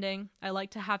pretending. I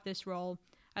like to have this role.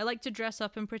 I like to dress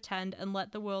up and pretend and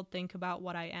let the world think about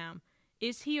what I am.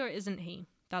 Is he or isn't he?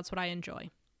 That's what I enjoy."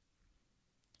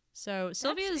 So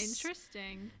Sylvia's That's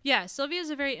interesting. Yeah, Sylvia's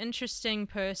a very interesting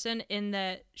person in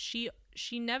that she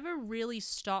never really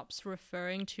stops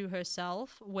referring to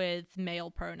herself with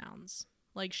male pronouns.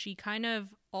 Like she kind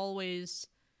of always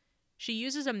she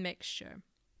uses a mixture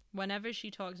whenever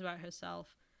she talks about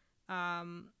herself.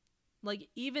 Like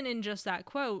even in just that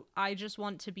quote, "I just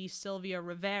want to be Sylvia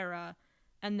Rivera,"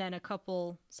 and then a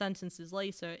couple sentences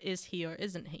later, "Is he or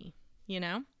isn't he?" You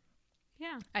know?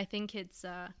 Yeah. I think it's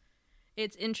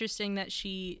interesting that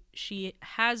she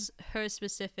has her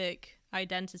specific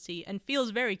identity and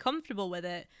feels very comfortable with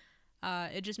it.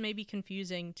 It just may be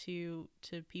confusing to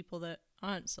people that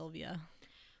aren't Sylvia.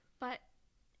 But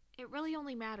it really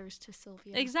only matters to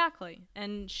Sylvia. Exactly.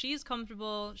 And she's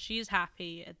comfortable. She's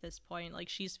happy at this point. Like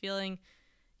she's feeling,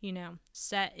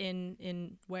 set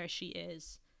in where she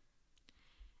is.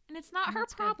 And it's not And her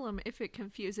that's good. problem if it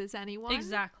confuses anyone.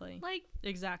 Exactly. Like,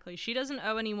 Exactly. She doesn't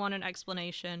owe anyone an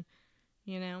explanation.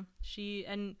 I'm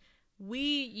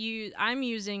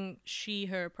using she,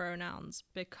 her pronouns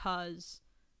because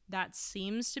that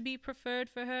seems to be preferred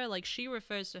for her. Like she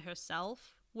refers to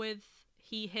herself with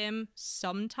he, him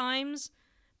sometimes,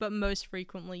 but most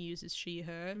frequently uses she,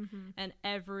 her. mm-hmm. And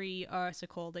every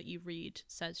article that you read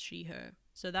says she, her.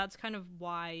 So that's kind of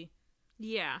why,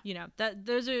 Yeah. that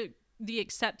those are the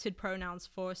accepted pronouns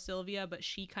for Sylvia, but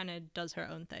she kind of does her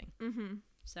own thing. Mm-hmm.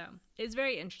 So it's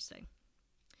very interesting.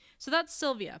 So that's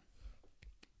Sylvia.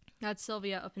 That's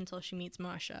Sylvia up until she meets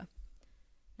Marsha.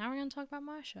 Now we're going to talk about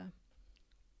Marsha.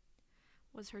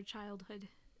 Was her childhood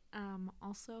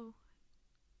also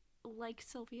like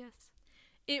Sylvia's?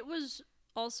 It was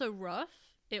also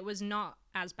rough. It was not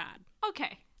as bad.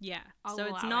 Okay. Yeah. I'll So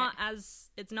it's allow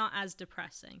not as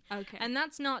depressing. Okay. And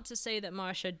that's not to say that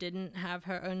Marsha didn't have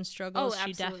her own struggles. Oh,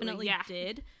 She absolutely, definitely yeah.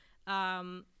 did.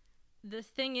 The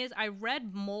thing is, I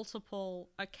read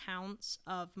multiple accounts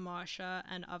of Marsha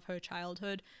and of her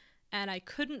childhood, and I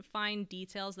couldn't find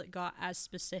details that got as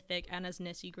specific and as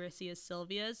nitty-gritty as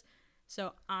Sylvia's.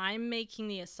 So I'm making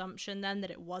the assumption then that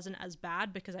it wasn't as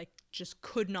bad because I just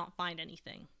could not find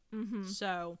anything. Mm-hmm.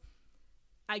 So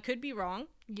I could be wrong,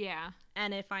 Yeah.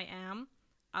 and if I am,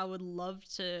 I would love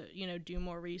to, do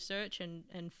more research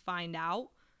and find out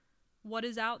what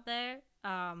is out there.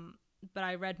 But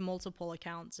I read multiple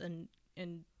accounts and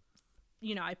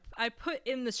I put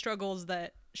in the struggles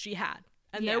that she had,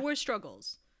 and Yeah. there were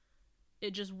struggles.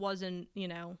 It just wasn't,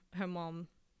 her mom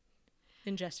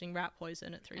ingesting rat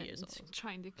poison at 3 years old.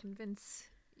 Trying to convince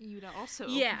you to also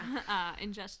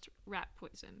ingest rat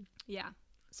poison. Yeah.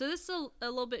 So this is a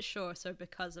little bit shorter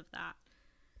because of that.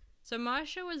 So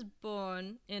Marsha was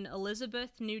born in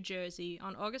Elizabeth, New Jersey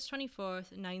on August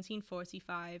 24th,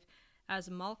 1945 as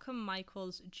Malcolm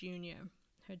Michaels Jr.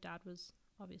 Her dad was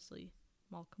obviously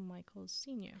Malcolm Michaels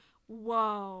Sr.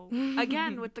 Whoa.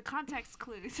 Again, with the context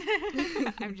clues.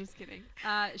 I'm just kidding.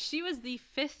 She was the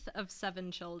fifth of 7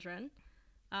 children.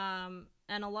 And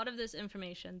a lot of this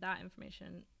information,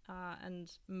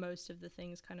 and most of the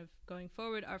things kind of going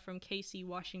forward are from Casey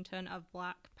Washington of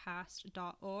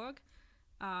blackpast.org.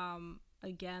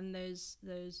 Again, there's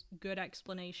good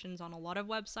explanations on a lot of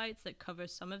websites that cover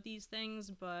some of these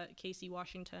things, but Casey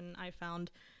Washington, I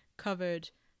found, covered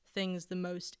things the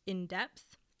most in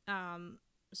depth.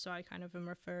 So I kind of am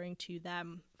referring to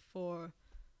them for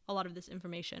a lot of this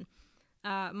information.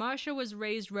 Marsha was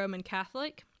raised Roman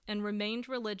Catholic and remained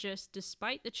religious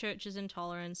despite the church's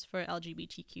intolerance for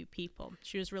LGBTQ people.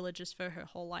 She was religious for her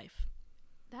whole life.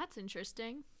 That's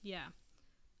interesting. Yeah.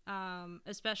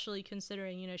 Especially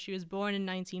considering, she was born in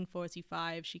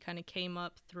 1945. She kind of came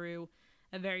up through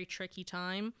a very tricky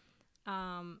time,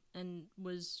 and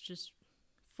was just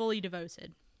fully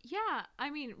devoted. Yeah,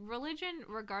 I mean, religion,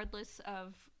 regardless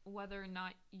of whether or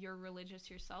not you're religious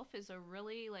yourself, is a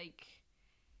really, like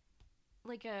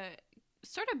a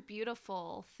sort of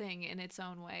beautiful thing in its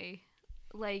own way.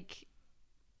 Like,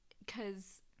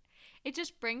 because it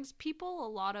just brings people a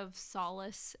lot of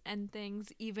solace and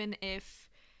things, even if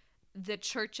the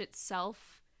church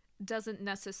itself doesn't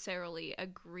necessarily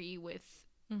agree with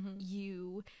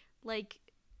you, like,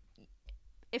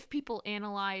 if people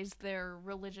analyze their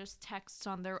religious texts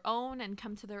on their own and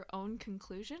come to their own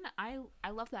conclusion, I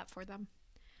love that for them.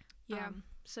 Yeah.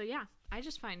 So yeah, I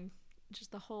just find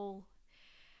just the whole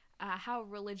how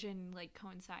religion like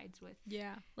coincides with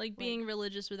like being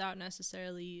religious without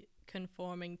necessarily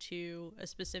conforming to a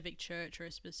specific church or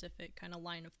a specific kind of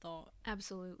line of thought.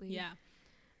 Absolutely. Yeah,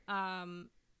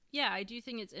 I do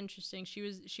think it's interesting. She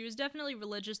was definitely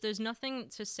religious. There's nothing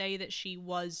to say that she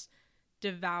was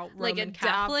devout Roman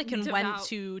Catholic and went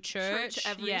to church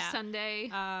every Sunday.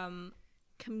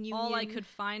 Communion. All I could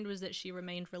find was that she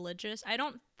remained religious. I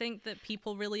don't think that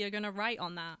people really are going to write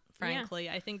on that,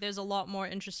 frankly. I think there's a lot more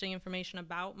interesting information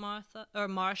about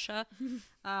Marsha.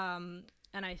 And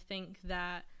I think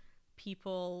that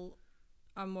people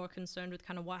are more concerned with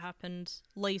kind of what happened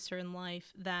later in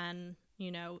life than,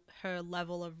 you know, her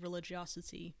level of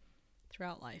religiosity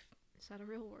throughout life. Is that a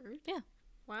real word? Yeah.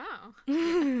 Wow.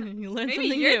 You learned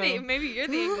something new. Maybe you're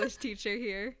the English teacher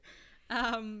here.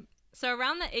 So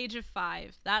around the age of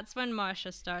 5, that's when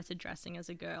Marsha started dressing as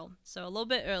a girl. So a little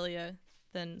bit earlier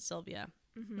than Sylvia.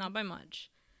 Not by much.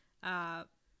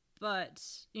 But,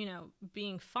 you know,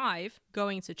 being 5,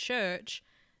 going to church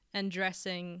and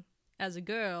dressing as a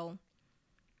girl,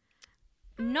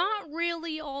 not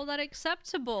really all that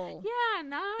acceptable. Yeah,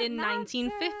 not in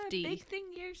 1950. The big thing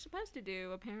you're supposed to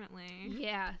do, apparently.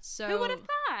 Yeah, so who would have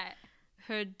thought?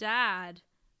 Her dad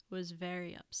was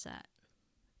very upset.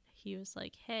 He was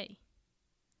like, "Hey,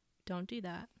 don't do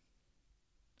that."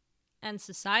 And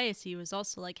society was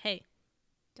also like, "Hey,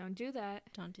 don't do that.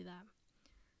 Don't do that."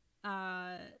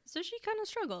 So she kind of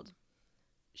struggled.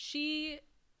 She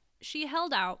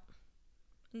held out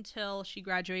until she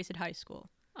graduated high school.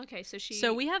 Okay,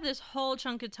 so we have this whole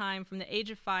chunk of time from the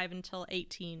age of 5 until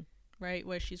 18, right,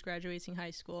 where she's graduating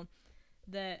high school,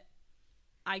 that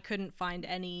I couldn't find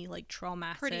any like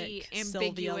traumatic pretty Sylvia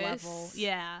ambiguous level.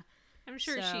 Yeah, I'm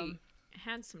sure she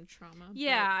had some trauma.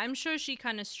 Yeah, I'm sure she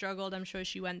kind of struggled. I'm sure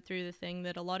she went through the thing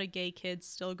that a lot of gay kids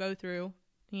still go through,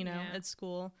 you know, at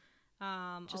school.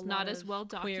 Just not as well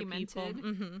documented.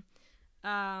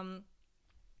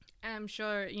 I'm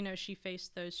sure, you know, she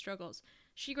faced those struggles.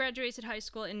 She graduated high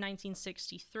school in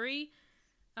 1963.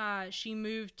 She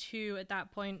moved to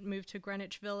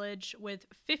Greenwich Village with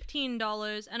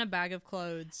 $15 and a bag of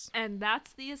clothes. And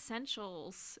that's the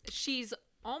essentials. She's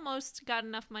almost got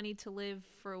enough money to live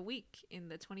for a week in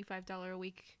the $25 a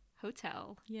week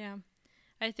hotel. Yeah.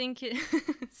 I think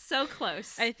so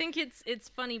close. I think it's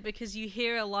funny because you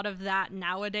hear a lot of that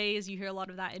nowadays. You hear a lot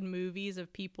of that in movies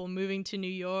of people moving to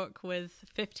New York with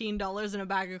 $15 and a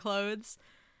bag of clothes.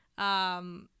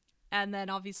 And then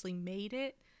obviously made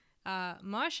it.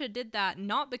 Marsha did that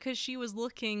not because she was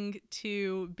looking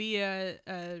to be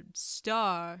a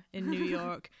star in New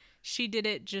York. She did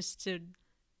it just to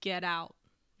get out,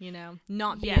 you know,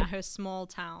 not be in her small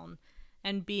town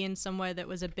and be in somewhere that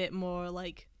was a bit more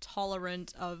like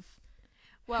tolerant of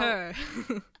her.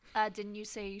 Didn't you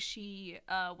say she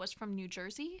was from New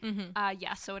Jersey?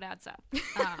 Yeah, so it adds up.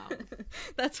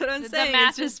 That's what I'm saying.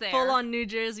 It's just full on New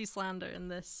Jersey slander in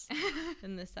this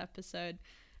episode.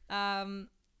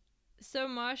 So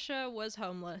Marsha was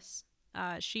homeless.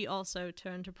 She also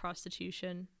turned to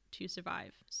prostitution to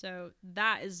survive. So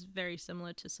that is very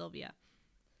similar to Sylvia.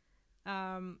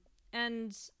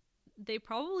 And they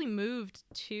probably moved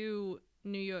to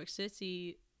New York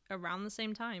City around the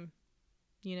same time.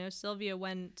 You know, Sylvia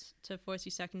went to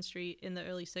 42nd Street in the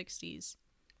early 60s.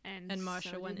 And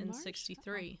Marsha went in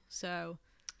 63. So,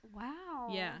 wow.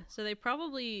 Yeah. So they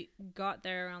probably got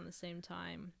there around the same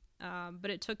time.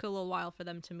 But it took a little while for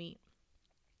them to meet.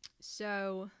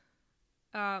 So,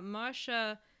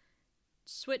 Marsha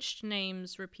switched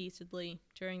names repeatedly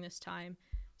during this time.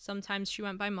 Sometimes she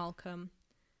went by Malcolm.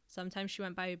 Sometimes she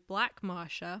went by Black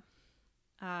Marsha.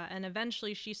 And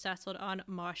eventually she settled on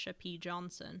Marsha P.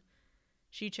 Johnson.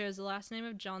 She chose the last name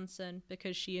of Johnson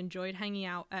because she enjoyed hanging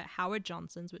out at Howard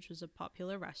Johnson's, which was a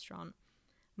popular restaurant.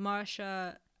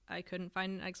 Marsha, I couldn't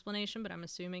find an explanation, but I'm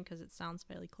assuming because it sounds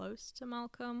fairly close to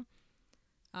Malcolm.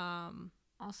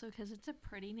 Also because it's a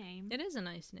pretty name. It is a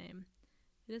nice name.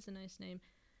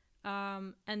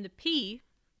 And the P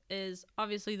is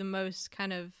obviously the most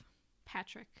kind of...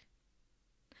 Patrick.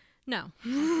 No.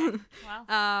 Okay. Well,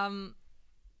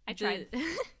 I tried.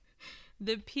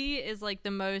 The P is like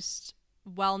the most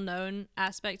well-known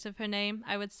aspect of her name,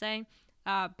 I would say,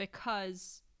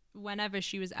 because whenever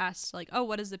she was asked, like, oh,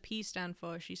 what does the P stand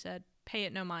for? She said, pay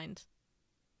it no mind.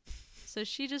 So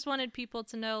she just wanted people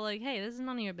to know, like, hey, this is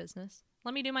none of your business.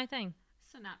 Let me do my thing.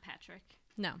 So not Patrick.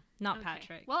 No, not Okay.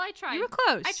 Patrick. Well, I tried. You were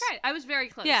close. I tried. I was very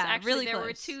close. Yeah, Actually, really there were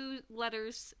close. 2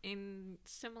 letters in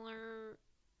similar.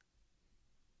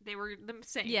 They were the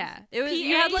same. Yeah, it was.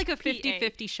 You had like a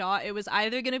 50-50 shot. It was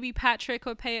either gonna be Patrick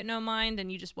or Pay It No Mind,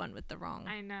 and you just went with the wrong.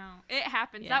 I know. It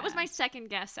happens. That was my second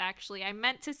guess, actually. I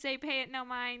meant to say Pay It No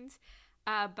Mind,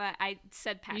 but I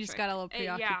said Patrick. You just got a little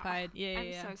preoccupied. Yeah.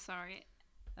 I'm so sorry.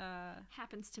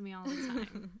 Happens to me all the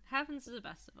time. Happens to the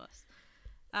best of us.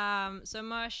 So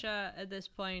Marsha, at this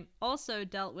point, also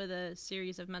dealt with a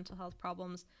series of mental health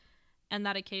problems, and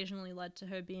that occasionally led to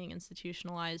her being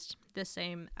institutionalized, the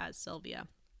same as Sylvia.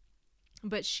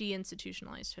 But she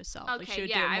institutionalized herself. Okay, like, she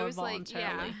would do it more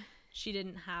voluntarily. She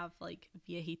didn't have, like,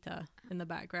 Viejita in the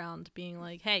background being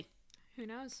like, hey. Who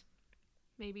knows?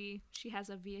 Maybe she has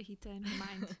a Viejita in her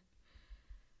mind.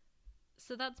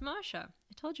 So that's Marsha.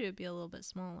 I told you it'd be a little bit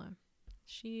smaller.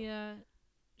 She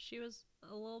was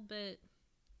a little bit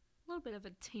of a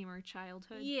tamer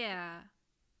childhood. Yeah.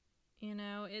 You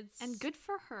know, it's... And good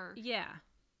for her. Yeah.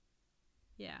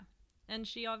 Yeah. And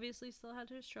she obviously still had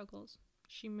her struggles.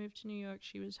 She moved to New York.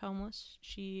 She was homeless.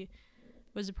 She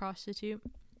was a prostitute.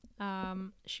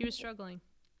 She was struggling.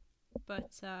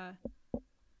 But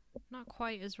not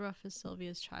quite as rough as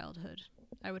Sylvia's childhood,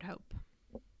 I would hope.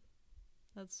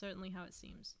 That's certainly how it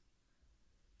seems.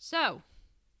 So,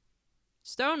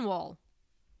 Stonewall.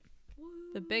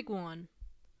 Woo. The big one.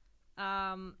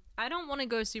 I don't want to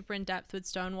go super in depth with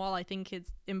Stonewall. I think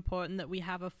it's important that we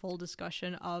have a full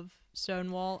discussion of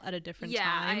Stonewall at a different time.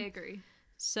 Yeah, I agree.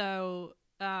 So,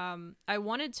 I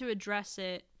wanted to address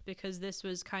it because this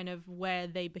was kind of where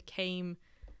they became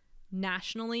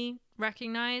nationally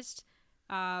recognized.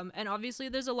 And obviously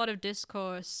there's a lot of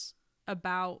discourse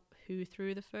about who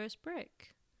threw the first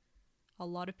brick. A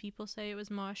lot of people say it was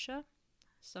Marsha.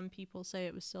 Some people say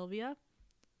it was Sylvia.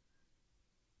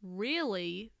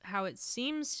 Really, how it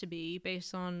seems to be,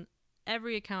 based on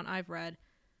every account I've read,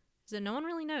 is that no one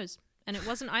really knows. And it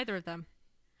wasn't either of them.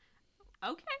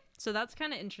 Okay. So that's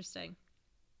kind of interesting.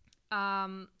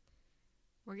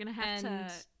 We're going to have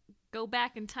to go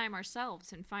back in time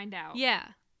ourselves and find out. Yeah.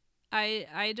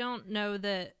 I don't know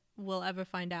that we'll ever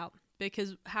find out,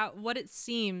 because what it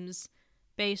seems,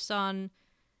 based on,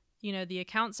 you know, the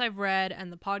accounts I've read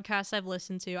and the podcasts I've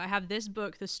listened to, I have this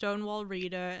book, The Stonewall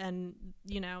Reader, and,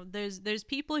 you know, there's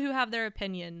people who have their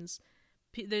opinions.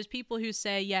 There's people who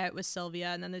say, yeah, it was Sylvia,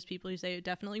 and then there's people who say it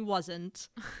definitely wasn't.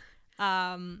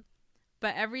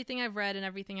 But everything I've read and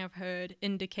everything I've heard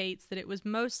indicates that it was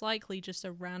most likely just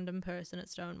a random person at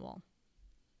Stonewall,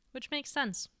 which makes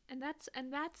sense. And that's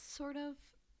sort of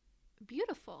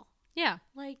beautiful. Yeah.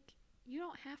 Like, you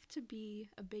don't have to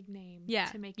be a big name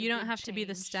to make you don't have to be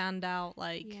the standout,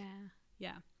 like...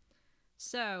 Yeah.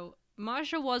 So,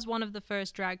 Marsha was one of the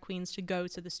first drag queens to go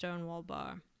to the Stonewall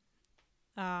bar.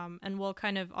 And we'll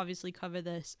kind of obviously cover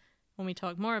this when we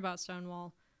talk more about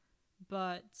Stonewall.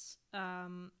 But,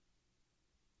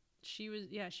 she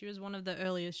was one of the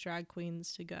earliest drag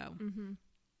queens to go. Mm-hmm.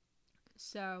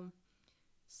 So,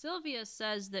 Sylvia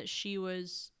says that she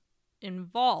was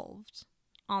involved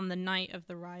on the night of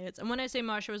the riots. And when I say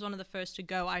Marsha was one of the first to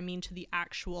go, I mean to the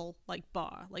actual, like,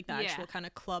 bar, like the actual kind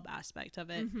of club aspect of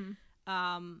it.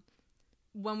 Mm-hmm.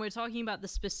 When we're talking about the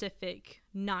specific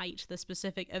night, the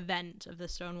specific event of the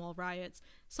Stonewall riots,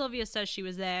 Sylvia says she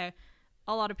was there.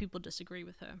 A lot of people disagree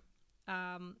with her.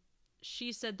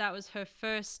 She said that was her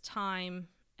first time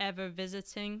ever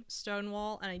visiting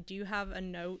Stonewall, and I do have a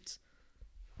note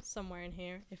somewhere in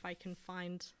here if I can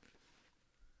find.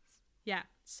 Yeah,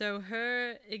 so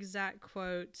her exact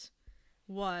quote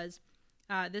was,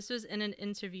 this was in an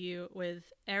interview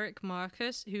with Eric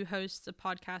Marcus, who hosts a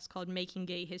podcast called Making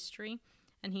Gay History,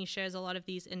 and he shares a lot of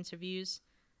these interviews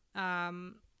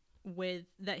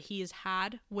that he has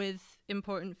had with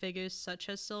important figures such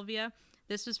as Sylvia.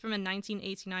 This was from a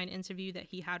 1989 interview that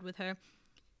he had with her.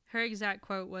 Her exact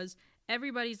quote was,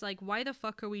 "Everybody's like, why the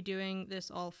fuck are we doing this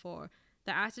all for?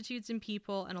 The attitudes in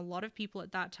people, and a lot of people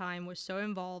at that time were so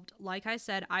involved. Like I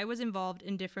said, I was involved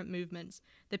in different movements.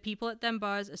 The people at them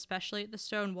bars, especially at the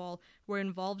Stonewall, were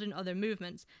involved in other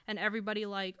movements. And everybody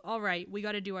like, all right, we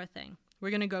got to do our thing.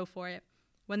 We're going to go for it.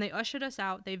 When they ushered us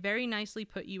out, they very nicely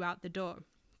put you out the door.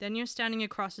 Then you're standing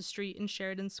across the street in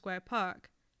Sheridan Square Park.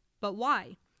 But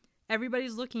why?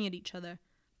 Everybody's looking at each other.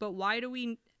 But why do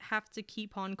we have to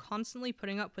keep on constantly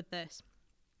putting up with this?"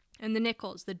 And the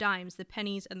nickels, the dimes, the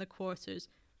pennies, and the quarters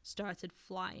started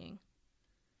flying.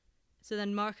 So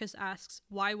then Marcus asks,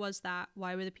 why was that?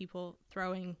 Why were the people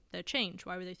throwing their change?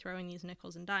 Why were they throwing these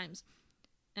nickels and dimes?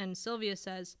 And Sylvia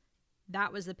says,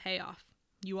 that was the payoff.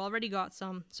 You already got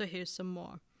some, so here's some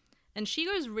more. And she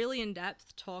goes really in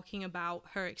depth talking about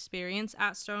her experience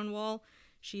at Stonewall.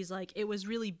 She's like, it was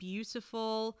really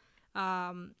beautiful.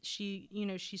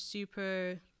 She's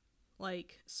super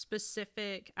like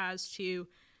specific as to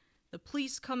the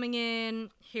police coming in.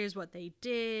 Here's what they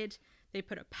did. They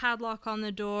put a padlock on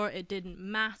the door. It didn't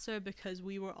matter because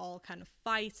we were all kind of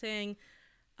fighting.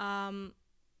 A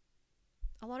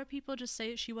lot of people just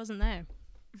say she wasn't there.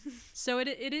 So it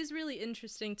is really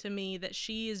interesting to me that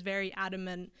she is very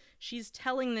adamant. She's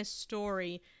telling this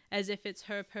story as if it's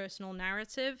her personal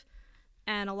narrative,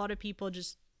 and a lot of people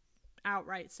just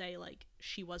outright say, like,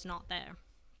 she was not there.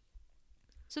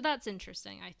 So that's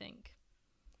interesting, I think.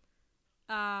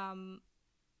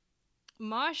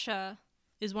 Marsha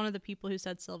is one of the people who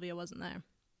said Sylvia wasn't there.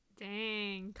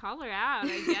 Dang, call her out,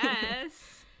 I guess.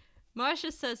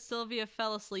 Marsha says Sylvia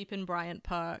fell asleep in Bryant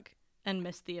Park and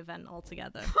missed the event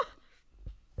altogether.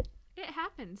 It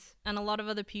happens. And a lot of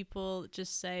other people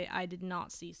just say, I did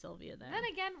not see Sylvia there. Then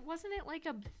again, wasn't it like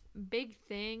a big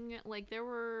thing? Like, there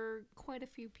were quite a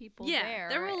few people there. Yeah,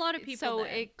 there were a lot of people so there.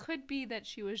 So it could be that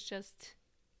she was just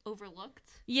overlooked.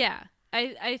 Yeah.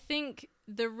 I think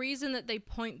the reason that they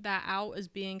point that out as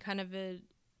being kind of an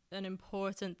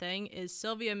important thing is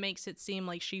Sylvia makes it seem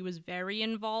like she was very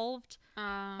involved.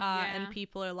 And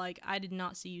people are like, I did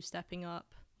not see you stepping up.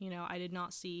 I did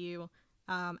not see you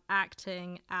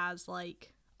acting as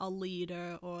like a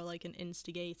leader or like an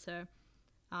instigator.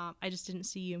 I just didn't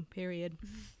see you, period.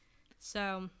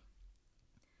 So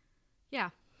yeah.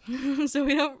 So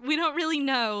we don't really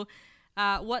know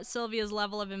what Sylvia's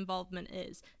level of involvement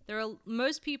is. There are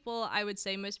most people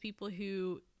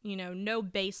who know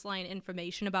baseline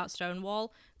information about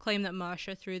Stonewall claim that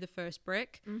Marsha threw the first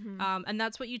brick. And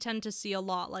that's what you tend to see a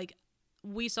lot. Like,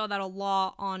 we saw that a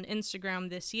lot on Instagram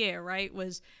this year, right?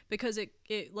 Was because it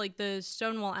like the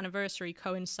Stonewall anniversary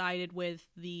coincided with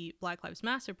the Black Lives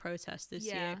Matter protest this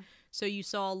year. So you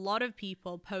saw a lot of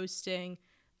people posting,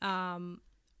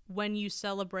 when you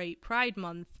celebrate Pride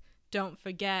Month, don't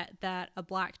forget that a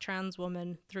black trans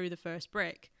woman threw the first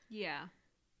brick. Yeah.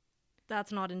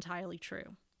 That's not entirely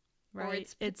true. Right? Or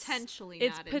it's potentially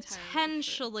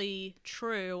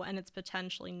true, and it's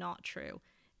potentially not true.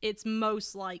 It's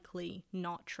most likely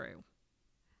not true.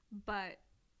 But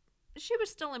she was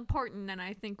still important, and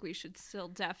I think we should still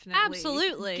definitely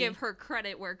give her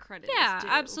credit where credit is due. Yeah,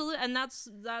 absolutely. And that's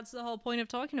the whole point of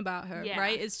talking about her,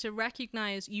 right? Is to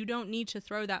recognize you don't need to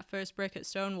throw that first brick at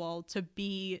Stonewall to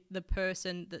be the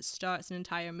person that starts an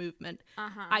entire movement.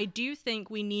 I do think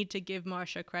we need to give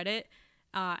Marsha credit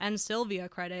and Sylvia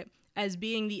credit as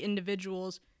being the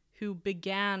individuals who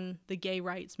began the gay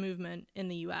rights movement in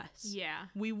the US. Yeah.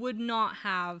 We would not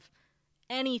have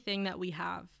anything that we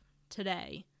have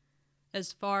today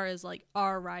as far as like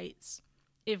our rights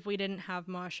if we didn't have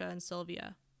Marsha and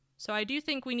Sylvia. So I do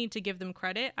think we need to give them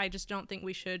credit. I just don't think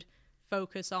we should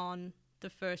focus on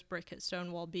the first brick at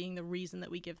Stonewall being the reason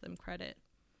that we give them credit.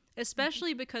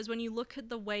 Especially because when you look at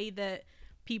the way that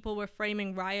people were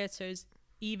framing rioters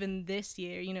even this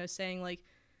year, saying like,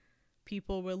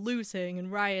 people were looting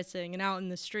and rioting and out in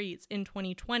the streets in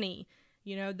 2020,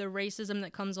 the racism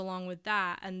that comes along with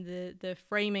that and the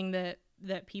framing that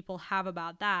people have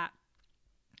about that.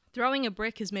 Throwing a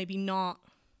brick is maybe not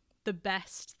the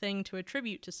best thing to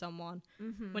attribute to someone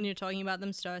when you're talking about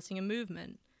them starting a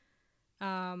movement.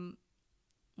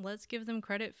 Let's give them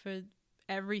credit for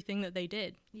everything that they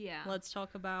did. Yeah. Let's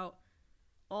talk about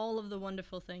all of the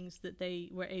wonderful things that they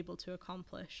were able to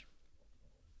accomplish.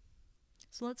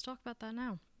 So let's talk about that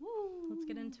now. Woo. Let's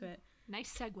get into it.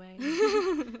 Nice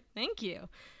segue. Thank you.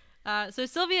 So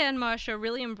Sylvia and Marsha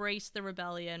really embraced the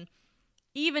rebellion,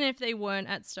 even if they weren't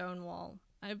at Stonewall.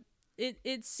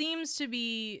 It seems to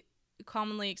be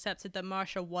commonly accepted that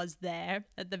Marsha was there,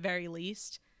 at the very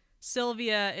least.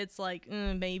 Sylvia, it's like,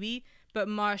 maybe. But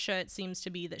Marsha, it seems to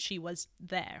be that she was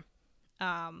there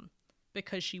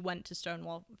because she went to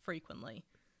Stonewall frequently.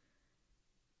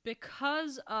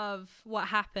 Because of what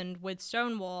happened with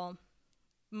Stonewall,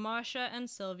 Marsha and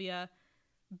Sylvia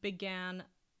began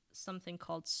something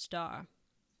called STAR.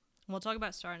 We'll talk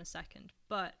about STAR in a second,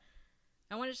 but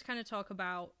I want to just kind of talk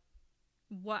about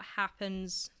what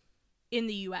happens in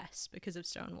the US because of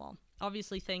Stonewall.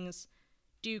 Obviously, things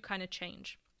do kind of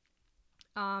change.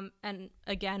 And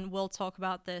again, we'll talk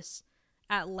about this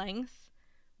at length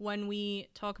when we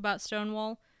talk about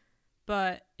Stonewall.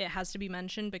 But it has to be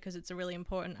mentioned because it's a really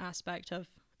important aspect of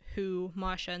who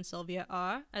Marsha and Sylvia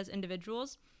are as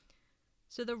individuals.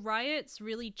 So the riots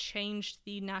really changed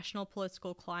the national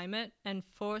political climate and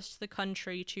forced the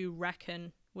country to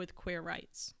reckon with queer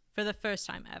rights for the first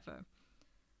time ever.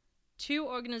 Two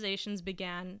organizations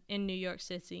began in New York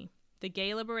City the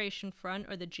Gay Liberation Front,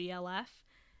 or the GLF,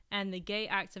 and the Gay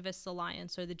Activists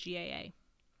Alliance, or the GAA.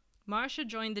 Marsha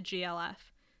joined the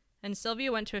GLF, and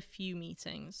Sylvia went to a few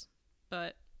meetings,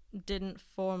 but didn't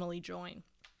formally join.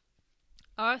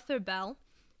 Arthur Bell,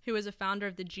 who was a founder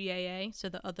of the GAA, so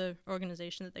the other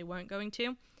organization that they weren't going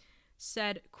to,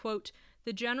 said, quote,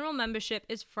 "The general membership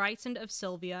is frightened of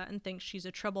Sylvia and thinks she's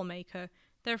a troublemaker.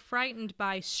 They're frightened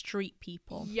by street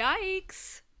people."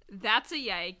 Yikes. That's a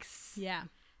yikes. Yeah.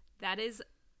 That is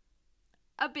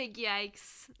a big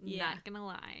yikes. Yeah. Not gonna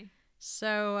lie.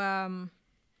 So,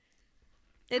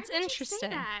 it's Why would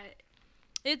interesting. You say that?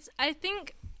 It's I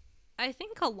think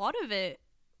a lot of it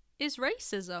is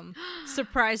racism.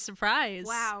 Surprise, surprise.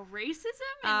 Wow,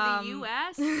 racism in the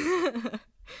US?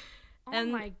 Oh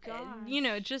my god. You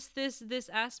know, just this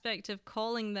aspect of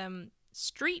calling them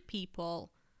street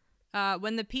people,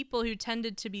 when the people who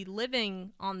tended to be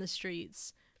living on the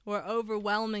streets were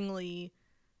overwhelmingly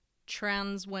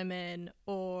trans women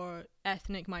or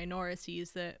ethnic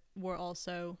minorities that were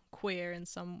also queer in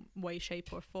some way,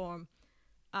 shape, or form.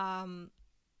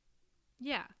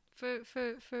 Yeah, for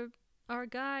our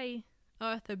guy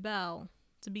Arthur Bell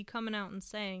to be coming out and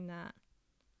saying that,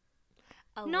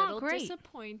 A not little great.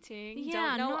 Disappointing. Yeah,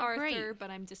 Don't know not Arthur, great. but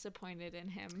I'm disappointed in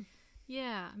him.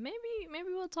 Yeah, maybe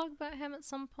we'll talk about him at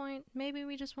some point. Maybe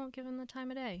we just won't give him the time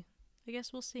of day. I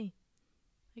guess we'll see.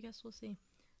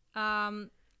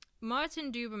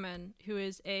 Martin Duberman, who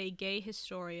is a gay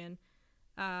historian,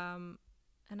 and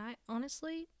I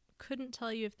honestly couldn't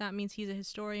tell you if that means he's a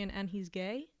historian and he's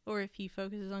gay, or if he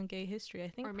focuses on gay history. I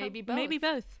think Or maybe both. Maybe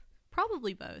both.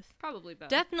 Probably both. Probably both.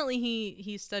 Definitely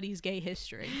he studies gay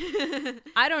history.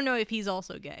 I don't know if he's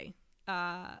also gay.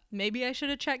 Maybe I should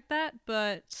have checked that,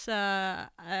 but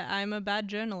I'm a bad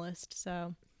journalist,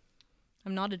 so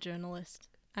I'm not a journalist.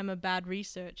 I'm a bad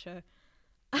researcher.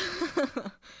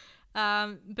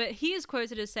 But he is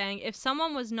quoted as saying, "If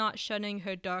someone was not shunning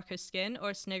her darker skin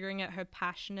or sniggering at her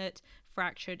passionate,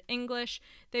 fractured English,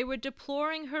 they were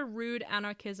deploring her rude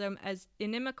anarchism as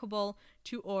inimical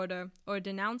to order or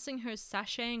denouncing her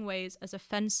sashaying ways as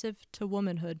offensive to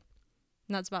womanhood."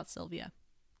 And that's about Sylvia.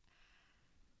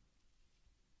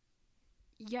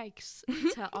 Yikes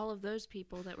to all of those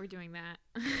people that were doing that.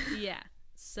 Yeah.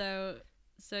 So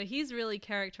he's really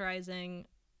characterizing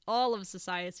all of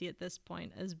society at this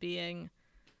point as being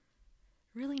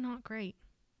really not great.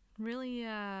 Really,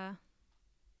 not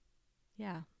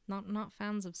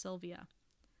fans of Sylvia.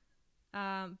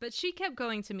 But she kept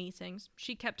going to meetings.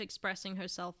 She kept expressing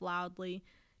herself loudly.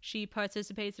 She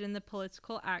participated in the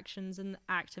political actions and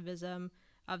activism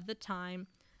of the time.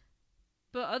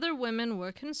 But other women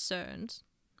were concerned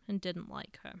and didn't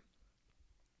like her.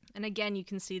 And again, you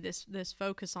can see this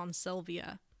focus on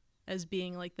Sylvia as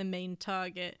being like the main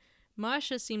target.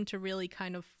 Marsha seemed to really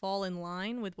kind of fall in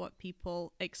line with what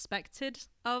people expected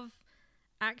of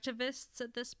activists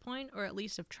at this point, or at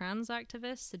least of trans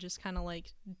activists, to just kind of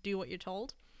like do what you're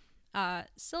told.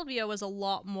 Sylvia was a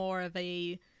lot more of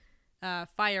a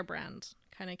firebrand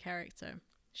kind of character.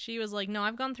 She was like, "No,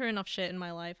 I've gone through enough shit in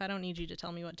my life. I don't need you to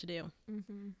tell me what to do."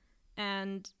 Mm-hmm.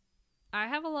 And I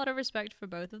have a lot of respect for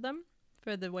both of them,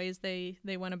 for the ways they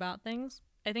went about things.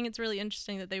 I think it's really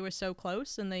interesting that they were so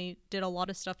close and they did a lot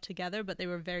of stuff together, but they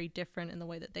were very different in the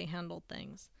way that they handled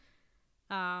things.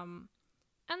 And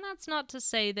that's not to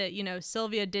say that, you know,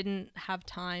 Sylvia didn't have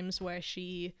times where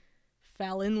she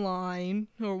fell in line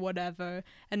or whatever,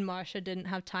 and Marsha didn't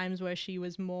have times where she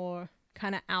was more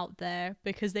kind of out there,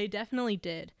 because they definitely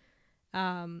did.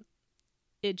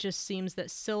 It just seems that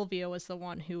Sylvia was the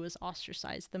one who was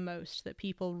ostracized the most, that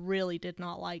people really did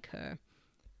not like her.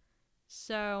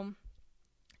 So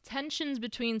tensions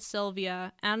between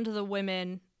Sylvia and the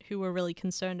women who were really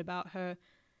concerned about her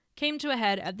came to a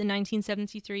head at the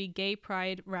 1973 Gay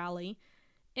Pride rally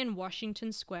in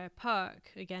Washington Square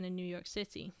Park, again in New York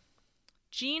City.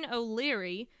 Jean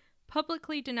O'Leary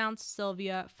publicly denounced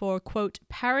Sylvia for, quote,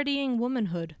 parodying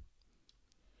womanhood.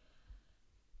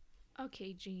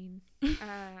 Okay, Jean.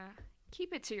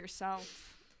 Keep it to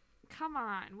yourself. Come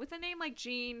on. With a name like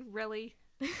Jean, really?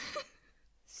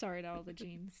 Sorry to all the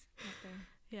Jeans out there.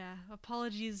 Yeah,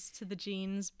 apologies to the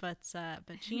Jeans, but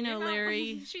Jean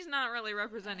O'Leary... She's not really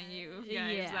representing you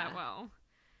guys that well.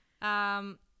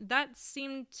 That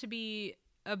seemed to be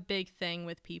a big thing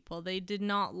with people. They did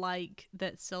not like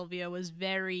that Sylvia was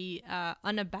very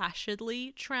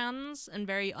unabashedly trans and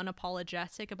very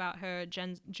unapologetic about her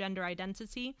gender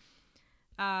identity.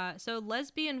 So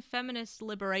Lesbian Feminist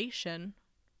Liberation,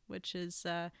 which is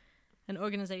an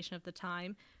organization of the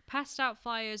time, passed out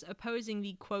flyers opposing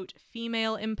the, quote,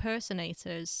 female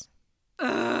impersonators.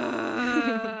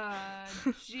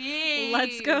 Jeez.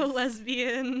 Let's go,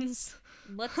 lesbians.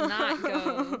 Let's not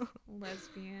go,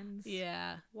 lesbians.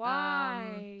 Yeah.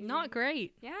 Why? Not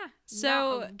great. Yeah.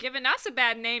 So giving us a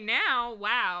bad name now.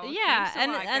 Wow. yeah,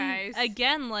 Thanks a lot, guys.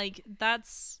 again, like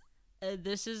that's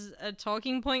this is a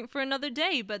talking point for another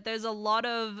day. But there's a lot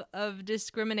of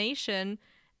discrimination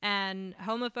and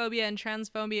homophobia and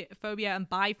transphobia and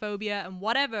biphobia and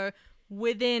whatever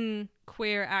within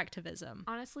queer activism.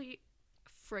 Honestly,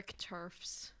 frick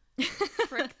turfs.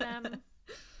 Frick them.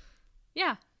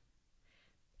 Yeah.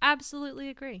 Absolutely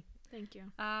agree. Thank you.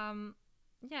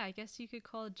 Yeah, I guess you could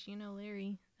call Jean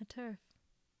O'Leary a turf.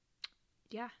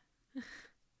 Yeah.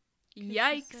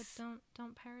 Yikes. Said,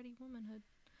 don't parody womanhood.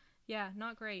 Yeah,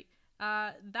 not great.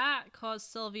 That caused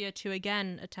Sylvia to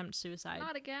again attempt suicide.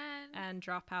 Not again. And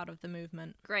drop out of the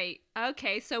movement. Great.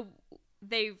 Okay, so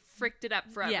they fricked it up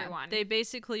for everyone. They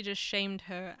basically just shamed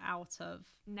her out of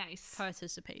nice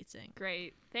participating.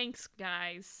 Great. Thanks,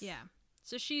 guys. Yeah.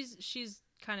 So she's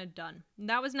kind of done.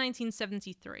 That was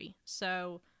 1973.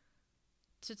 So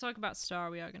to talk about Star,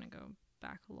 we are going to go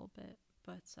back a little bit,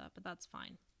 but that's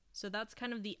fine. So that's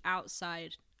kind of the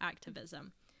outside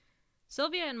activism.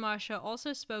 Sylvia and Marsha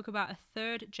also spoke about a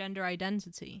third gender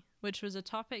identity, which was a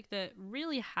topic that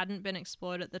really hadn't been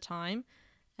explored at the time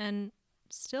and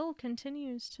still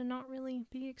continues to not really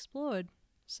be explored.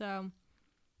 So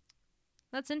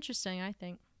that's interesting, I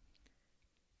think.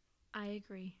 I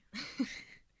agree.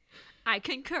 I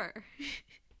concur.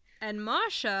 And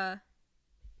Marsha,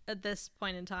 at this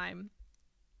point in time,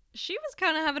 she was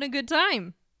kind of having a good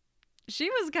time. She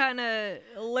was kind of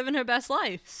living her best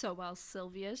life. So while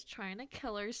Sylvia's trying to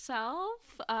kill herself,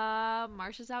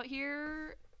 Marsha's out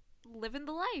here living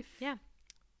the life. Yeah.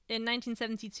 In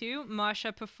 1972,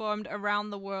 Marsha performed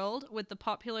around the world with the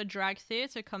popular drag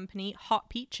theater company Hot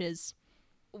Peaches.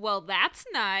 Well, that's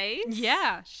nice.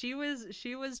 Yeah, she was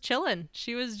chilling.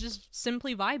 She was just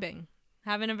simply vibing,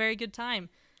 having a very good time.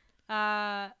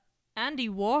 Andy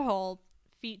Warhol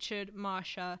featured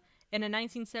Marsha in a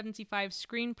 1975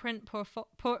 screen print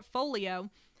portfolio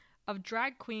of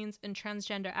drag queens and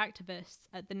transgender activists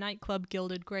at the nightclub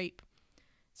Gilded Grape.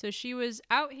 So she was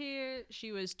out here,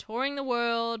 she was touring the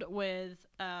world with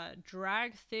a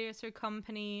drag theater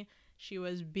company. She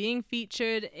was being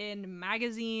featured in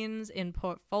magazines, in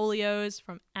portfolios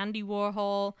from Andy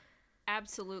Warhol.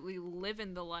 Absolutely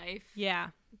living the life. Yeah.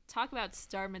 Talk about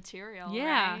star material,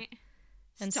 yeah. Right?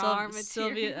 And star material.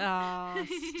 Sylvia,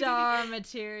 star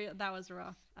material. That was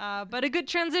rough. But a good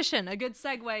transition, a good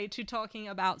segue to talking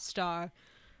about Star.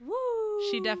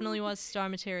 Woo! She definitely was star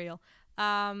material.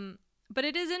 But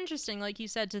it is interesting, like you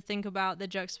said, to think about the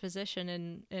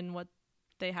juxtaposition in what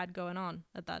they had going on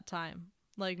at that time.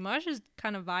 Like, Marsha's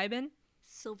kind of vibing.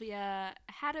 Sylvia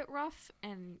had it rough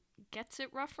and gets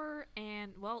it rougher,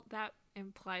 and, well, that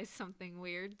implies something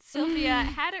weird. Sylvia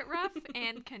had it rough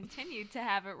and continued to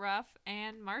have it rough,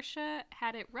 and Marsha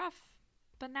had it rough,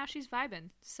 but now she's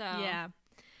vibing. So yeah.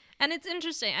 And it's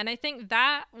interesting, and I think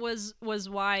that was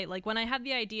why, like, when I had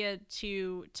the idea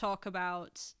to talk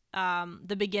about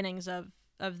the beginnings of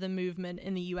the movement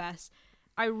in the US,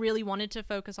 I really wanted to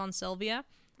focus on Sylvia.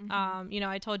 Mm-hmm. You know,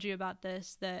 I told you about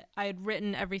this, that I had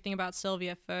written everything about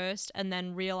Sylvia first and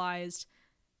then realized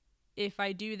if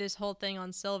I do this whole thing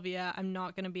on Sylvia, I'm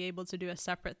not going to be able to do a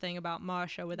separate thing about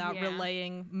Marsha without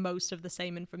relaying most of the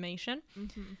same information.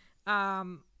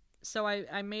 Mm-hmm. So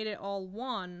I made it all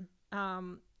one.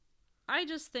 I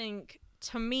just think,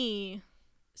 to me,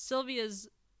 Sylvia's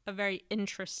a very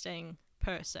interesting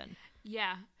person.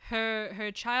 Yeah. Her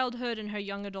childhood and her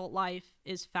young adult life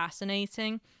is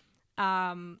fascinating.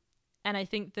 And I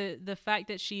think the fact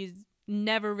that she's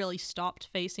never really stopped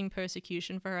facing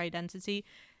persecution for her identity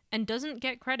and doesn't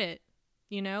get credit,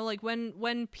 you know, like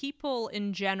when people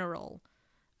in general,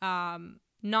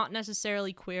 not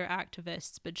necessarily queer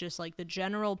activists, but just like the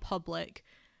general public,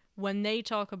 when they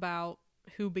talk about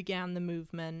who began the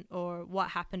movement or what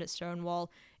happened at Stonewall,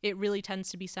 it really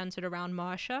tends to be centered around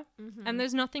Marsha. Mm-hmm. And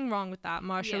there's nothing wrong with that.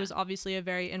 Marsha was obviously a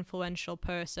very influential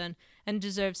person and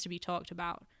deserves to be talked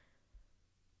about.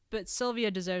 But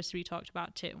Sylvia deserves to be talked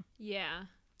about too. Yeah.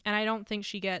 And I don't think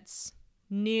she gets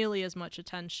nearly as much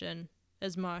attention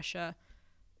as Marsha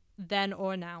then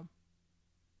or now,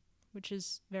 which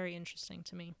is very interesting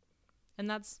to me. And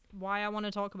that's why I want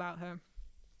to talk about her.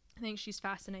 I think she's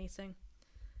fascinating.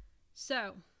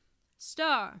 So,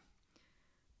 STAR.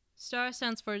 STAR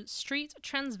stands for Street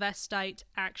Transvestite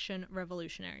Action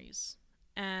Revolutionaries.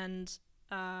 And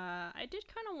I did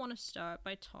kind of want to start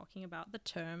by talking about the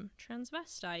term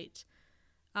transvestite.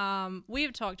 We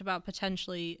have talked about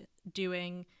potentially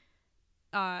doing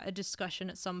a discussion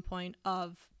at some point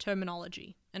of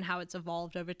terminology and how it's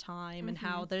evolved over time and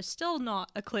how there's still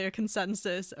not a clear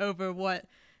consensus over what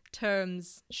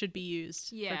terms should be used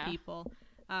for people,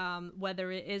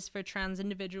 whether it is for trans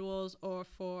individuals or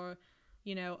for,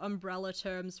 you know, umbrella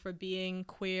terms for being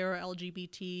queer or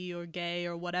LGBT or gay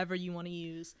or whatever you want to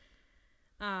use.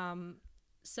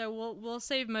 So we'll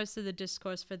save most of the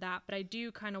discourse for that, but I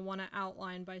do kind of want to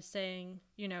outline by saying,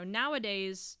 you know,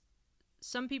 nowadays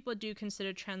some people do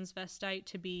consider transvestite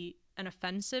to be an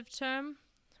offensive term,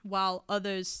 while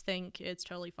others think it's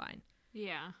totally fine.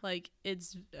 Yeah. Like,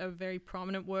 it's a very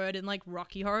prominent word in, like,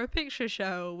 Rocky Horror Picture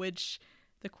Show, which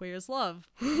the queers love.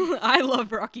 I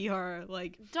love Rocky Horror.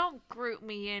 Like, don't group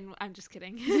me in. I'm just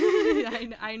kidding.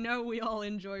 I know we all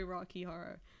enjoy Rocky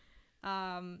Horror.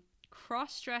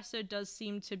 Crossdresser does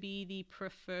seem to be the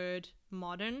preferred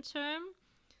modern term.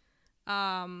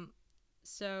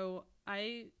 So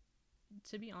I,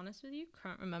 to be honest with you,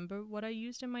 can't remember what I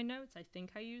used in my notes. I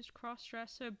think I used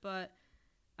crossdresser, but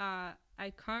I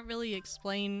can't really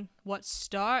explain what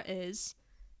star is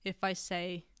if I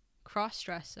say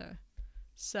crossdresser.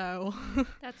 So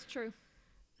that's true.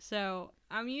 So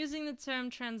I'm using the term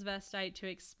transvestite to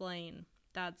explain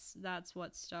that's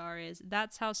what star is.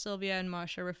 That's how Sylvia and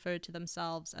Marsha referred to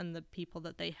themselves and the people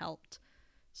that they helped.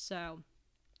 So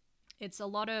it's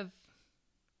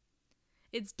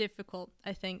difficult,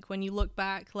 I think, when you look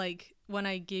back. Like, when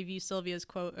I gave you Sylvia's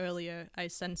quote earlier, I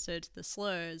censored the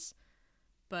slurs,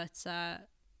 but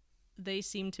they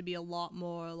seem to be a lot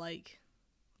more, like,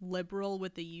 liberal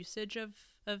with the usage of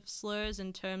slurs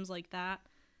and terms like that.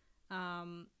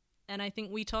 And I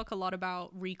think we talk a lot about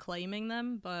reclaiming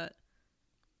them, but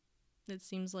it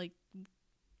seems like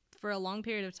for a long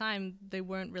period of time, they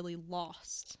weren't really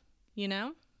lost, you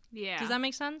know? Yeah. Does that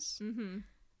make sense? Mm-hmm.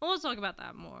 We'll talk about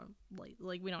that more.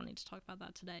 Like, we don't need to talk about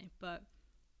that today, but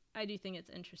I do think it's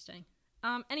interesting.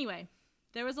 Anyway,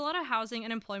 there was a lot of housing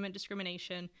and employment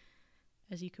discrimination,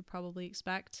 as you could probably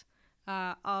expect,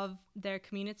 of their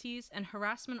communities, and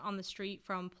harassment on the street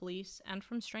from police and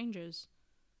from strangers,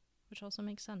 which also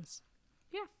makes sense.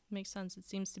 Yeah. Makes sense. It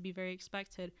seems to be very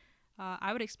expected.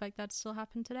 I would expect that to still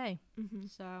happen today. Mm-hmm.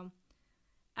 So,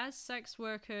 as sex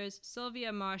workers,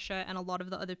 Sylvia, Marsha, and a lot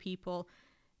of the other people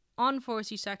on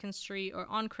 42nd Street or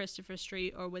on Christopher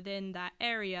Street or within that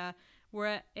area were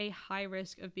at a high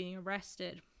risk of being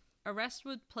arrested. Arrest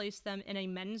would place them in a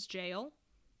men's jail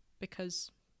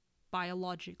because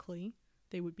biologically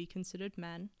they would be considered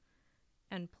men,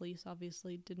 and police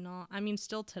obviously did not. I mean,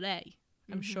 still today,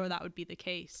 I'm sure that would be the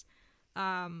case.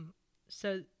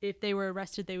 So if they were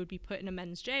arrested, they would be put in a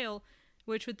men's jail,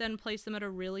 which would then place them at a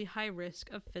really high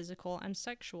risk of physical and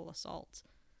sexual assault.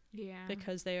 Yeah.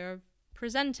 Because they are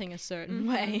presenting a certain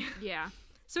way. Yeah.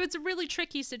 So it's a really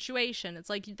tricky situation. It's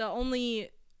like the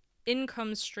only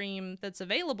income stream that's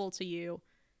available to you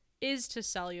is to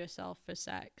sell yourself for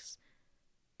sex.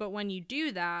 But when you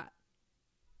do that,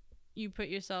 you put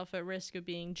yourself at risk of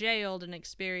being jailed and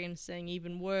experiencing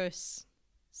even worse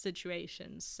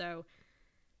situations. So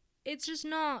it's just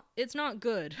not, it's not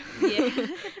good. Yeah.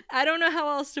 I don't know how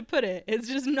else to put it. It's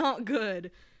just not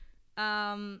good.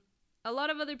 A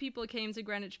lot of other people came to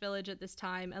Greenwich Village at this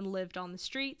time and lived on the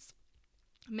streets.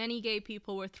 Many gay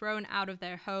people were thrown out of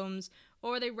their homes,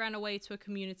 or they ran away to a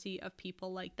community of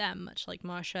people like them, much like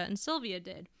Marsha and Sylvia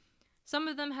did. Some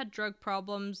of them had drug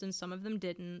problems and some of them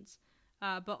didn't,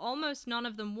 but almost none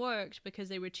of them worked because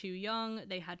they were too young,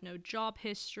 they had no job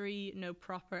history, no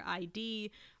proper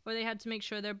ID, or they had to make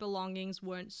sure their belongings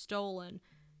weren't stolen.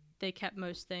 They kept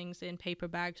most things in paper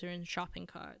bags or in shopping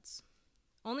carts.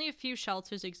 Only a few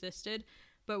shelters existed,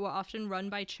 but were often run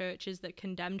by churches that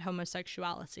condemned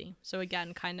homosexuality. So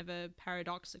again, kind of a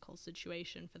paradoxical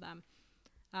situation for them.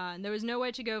 And there was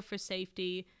nowhere to go for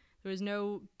safety. There was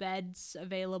no beds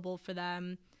available for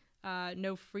them,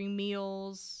 no free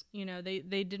meals. You know, they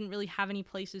didn't really have any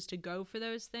places to go for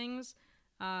those things.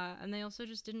 And they also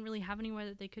just didn't really have anywhere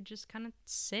that they could just kind of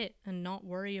sit and not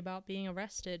worry about being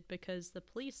arrested, because the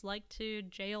police like to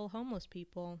jail homeless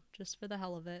people just for the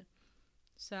hell of it.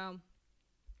 So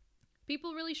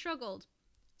people really struggled.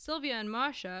 Sylvia and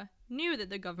Marsha knew that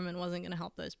the government wasn't going to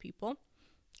help those people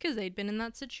because they'd been in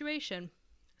that situation.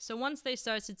 So once they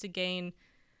started to gain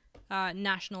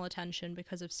national attention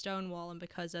because of Stonewall and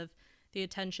because of the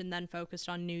attention then focused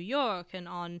on New York and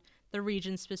on the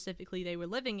region specifically they were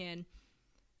living in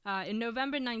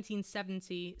November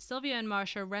 1970, Sylvia and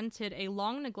Marsha rented a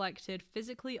long-neglected,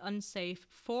 physically unsafe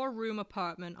 4-room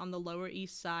apartment on the Lower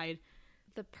East Side.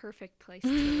 The perfect place to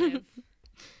live.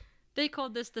 They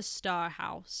called this the Star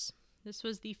House. This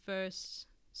was the first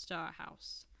Star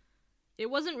House. It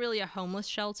wasn't really a homeless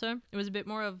shelter. It was a bit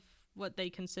more of what they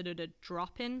considered a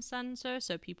drop-in center,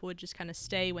 so people would just kind of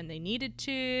stay when they needed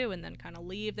to and then kind of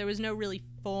leave. There was no really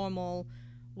formal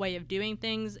way of doing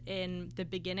things in the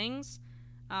beginnings,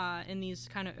 in these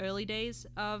kind of early days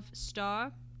of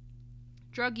Star.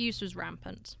 Drug use was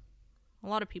rampant. A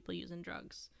lot of people using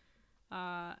drugs.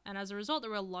 And as a result,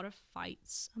 there were a lot of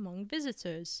fights among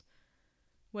visitors,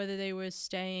 whether they were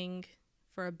staying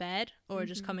for a bed or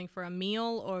just coming for a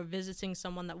meal or visiting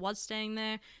someone that was staying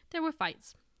there. There were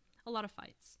fights. A lot of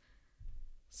fights.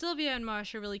 Sylvia and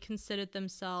Marsha really considered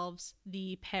themselves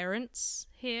the parents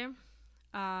here.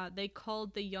 They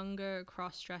called the younger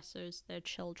cross-dressers their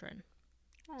children.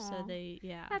 Aww. So they,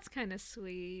 yeah. That's kind of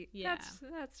sweet. Yeah.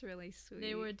 That's really sweet.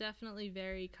 They were definitely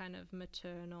very kind of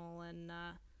maternal and,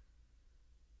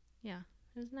 yeah,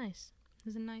 it was nice. It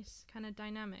was a nice kind of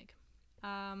dynamic.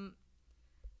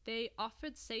 They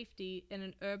offered safety in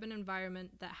an urban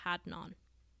environment that had none.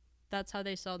 That's how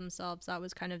they saw themselves. That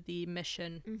was kind of the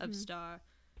mission of Star.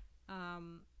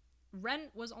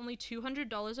 Rent was only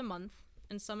 $200 a month,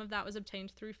 and some of that was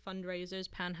obtained through fundraisers,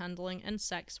 panhandling, and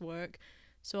sex work.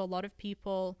 So a lot of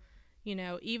people, you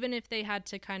know, even if they had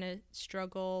to kind of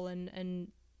struggle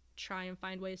and try and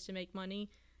find ways to make money,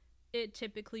 it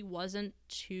typically wasn't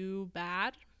too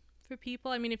bad for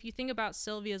people. I mean, if you think about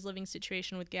Sylvia's living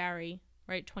situation with Gary,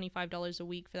 right, $25 a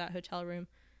week for that hotel room.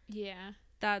 Yeah.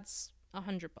 That's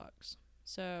 $100.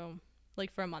 So,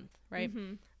 like, for a month, right?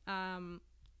 And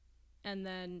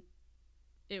then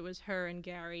it was her and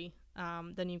Gary.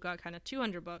 Then you've got kind of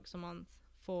 $200 a month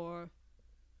for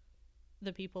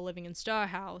the people living in Star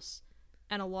House.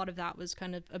 And a lot of that was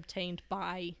kind of obtained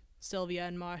by Sylvia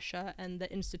and Marsha and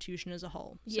the institution as a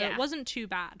whole. So it wasn't too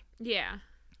bad. Yeah.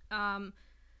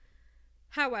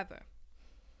 However,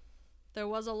 there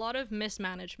was a lot of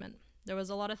mismanagement. There was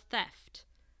a lot of theft.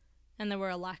 And there were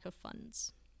a lack of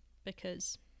funds.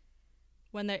 Because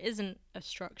when there isn't a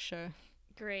structure,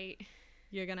 Great.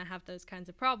 you're going to have those kinds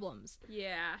of problems.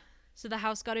 Yeah. So the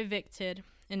house got evicted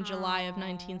in July of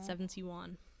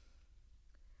 1971.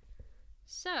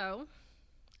 So,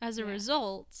 as a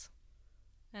result,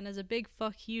 and as a big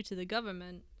fuck you to the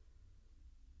government,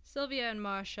 Sylvia and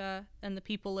Marsha and the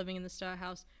people living in the Star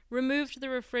House removed the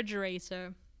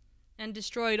refrigerator and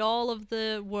destroyed all of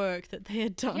the work that they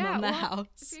had done on the house.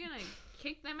 If you're gonna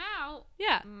kick them out,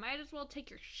 might as well take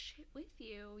your shit with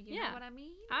you. You know what I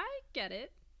mean? I get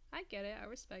it. I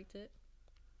respect it.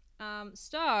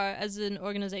 Star, as an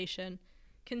organization,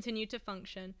 continued to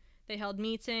function. They held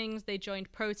meetings, they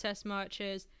joined protest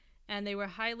marches, and they were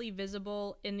highly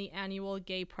visible in the annual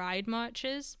Gay Pride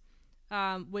marches,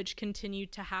 which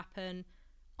continued to happen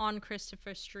on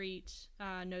Christopher Street,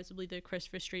 notably the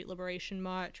Christopher Street Liberation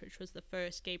March, which was the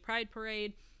first Gay Pride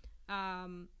parade.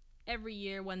 Every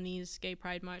year when these Gay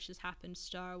Pride marches happened,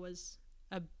 Star was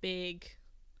a big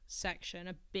section,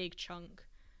 a big chunk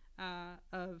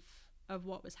of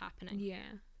what was happening.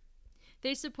 Yeah.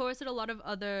 They supported a lot of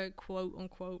other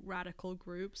quote-unquote radical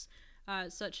groups,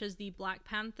 such as the Black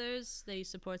Panthers. They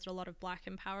supported a lot of Black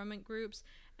empowerment groups,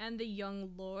 and the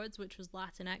Young Lords, which was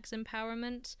Latinx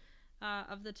empowerment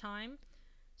of the time.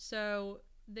 So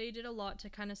they did a lot to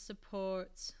kind of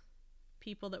support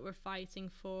people that were fighting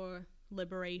for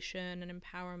liberation and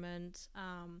empowerment,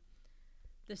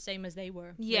 the same as they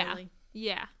were. Yeah. Really.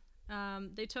 Yeah.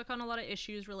 They took on a lot of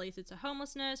issues related to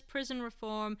homelessness, prison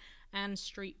reform, and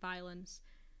street violence.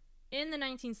 In the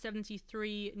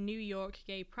 1973 New York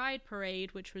Gay Pride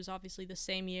Parade, which was obviously the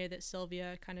same year that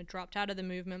Sylvia kind of dropped out of the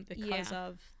movement because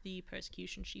of the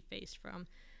persecution she faced from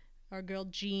our girl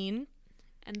Jean.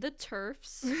 And the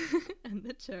TERFs. And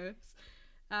the TERFs.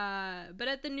 But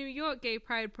at the New York Gay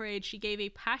Pride Parade, she gave a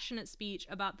passionate speech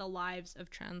about the lives of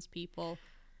trans people.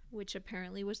 Which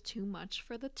apparently was too much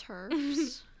for the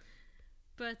TERFs.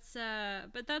 But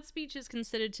that speech is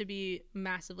considered to be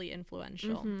massively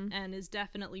influential and is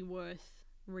definitely worth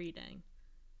reading.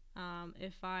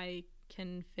 If I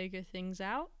can figure things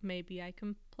out, maybe I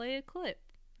can play a clip.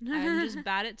 I'm just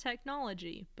bad at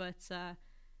technology, but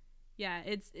yeah,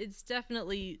 it's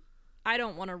definitely. I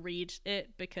don't want to read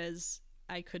it because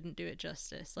I couldn't do it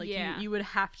justice. Like you would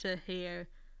have to hear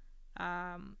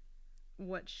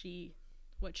what she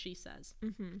says.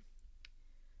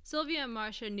 Sylvia and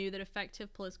Marsha knew that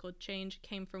effective political change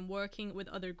came from working with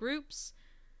other groups,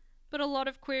 but a lot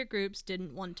of queer groups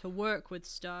didn't want to work with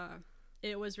Star.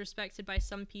 It was respected by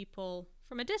some people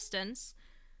from a distance,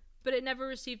 but it never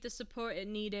received the support it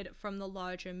needed from the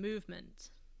larger movement.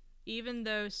 Even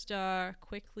though Star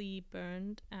quickly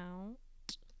burned out.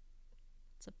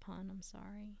 It's a pun, I'm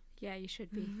sorry. Yeah, you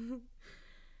should be.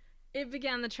 It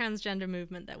began the transgender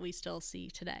movement that we still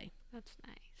see today. That's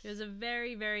nice. It was a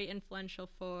very, very influential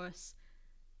force.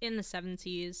 in the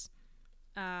 70s.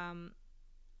 And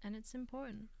it's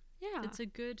important. Yeah. It's a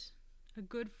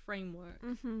good framework.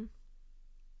 Mm-hmm.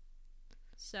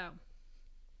 So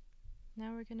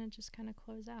now we're gonna just kind of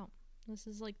close out. This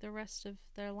is like the rest of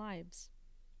their lives.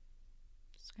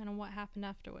 Just kind of what happened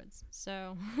afterwards.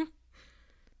 So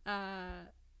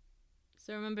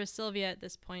so remember, Sylvia at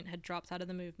this point had dropped out of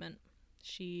the movement.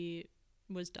 She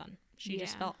was done. She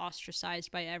just felt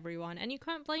ostracized by everyone, and you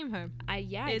can't blame her. I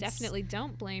definitely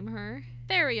don't blame her.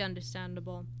 Very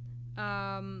understandable.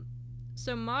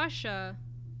 So Marsha,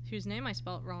 whose name I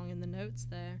spelt wrong in the notes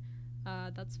there,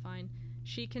 that's fine.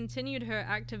 She continued her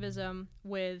activism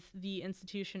with the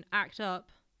institution ACT UP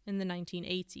in the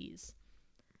 1980s.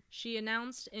 She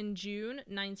announced in June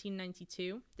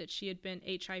 1992 that she had been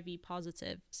HIV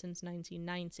positive since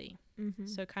 1990. Mm-hmm.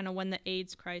 So kind of when the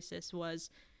AIDS crisis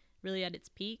was really at its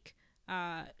peak,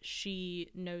 she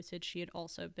noted she had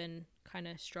also been kind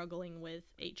of struggling with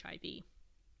HIV.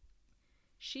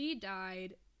 She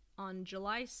died on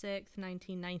July 6th,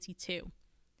 1992.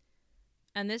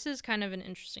 And this is kind of an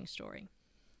interesting story.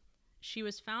 She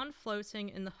was found floating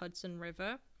in the Hudson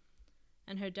River,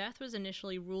 and her death was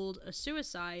initially ruled a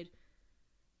suicide,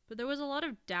 but there was a lot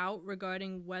of doubt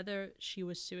regarding whether she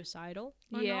was suicidal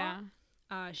or not.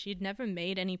 She'd never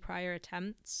made any prior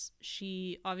attempts.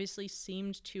 She obviously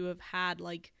seemed to have had,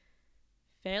 like,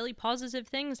 fairly positive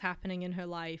things happening in her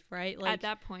life, right? Like, at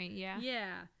that point, yeah.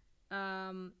 Yeah.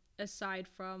 Aside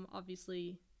from,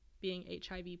 obviously, being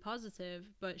HIV positive,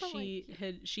 but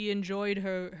she enjoyed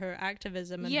her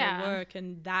activism and her work,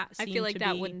 and that seemed I feel like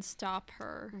that be, wouldn't stop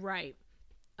her. Right.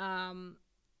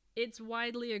 It's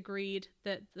widely agreed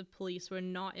that the police were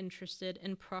not interested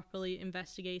in properly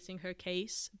investigating her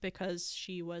case because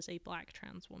she was a black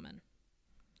trans woman.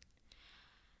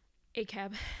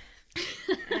 ACAB.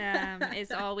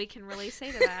 Is all we can really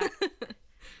say to that.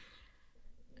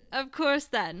 Of course,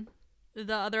 then,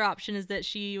 the other option is that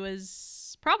she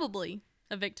was probably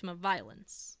a victim of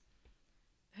violence.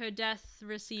 Her death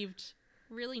received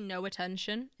really no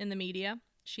attention in the media.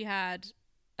 She had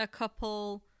a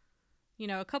couple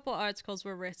articles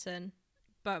were written,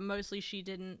 but mostly she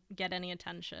didn't get any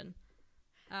attention.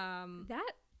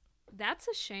 That's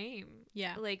a shame.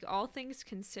 Yeah. Like, all things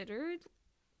considered,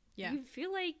 you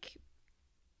feel like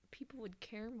people would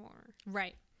care more.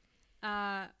 Right.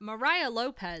 Mariah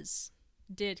Lopez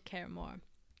did care more.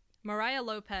 Mariah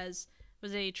Lopez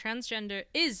is a transgender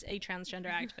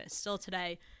activist still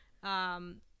today.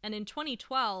 And in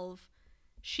 2012,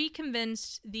 she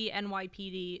convinced the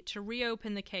NYPD to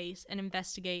reopen the case and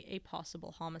investigate a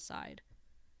possible homicide.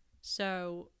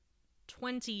 So,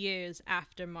 20 years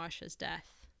after Marsha's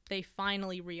death, they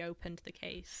finally reopened the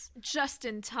case. Just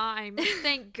in time.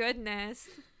 Thank goodness.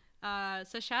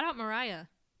 So shout out Mariah.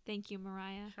 Thank you,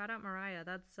 Mariah. Shout out Mariah.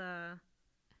 That's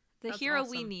hero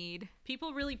awesome. we need.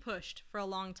 People really pushed for a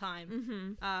long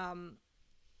time. Mm-hmm.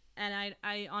 And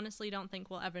I honestly don't think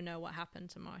we'll ever know what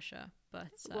happened to Marsha. But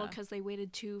well, because they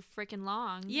waited too freaking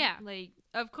long. Yeah. Like,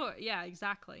 of course. Yeah,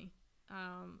 exactly.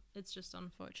 It's just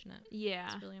unfortunate.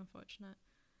 Yeah. It's really unfortunate.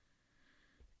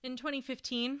 In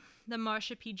 2015, the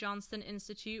Marsha P. Johnston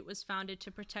Institute was founded to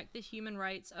protect the human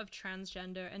rights of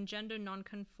transgender and gender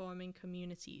nonconforming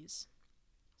communities.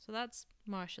 So that's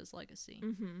Marsha's legacy.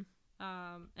 Mm-hmm.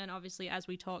 And obviously, as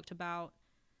we talked about,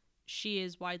 she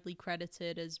is widely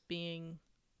credited as being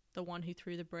the one who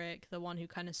threw the brick, the one who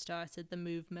kind of started the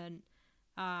movement.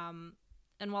 And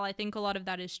while I think a lot of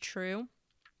that is true,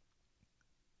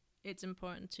 it's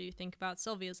important to think about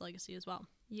Sylvia's legacy as well.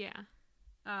 Yeah.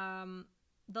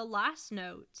 The last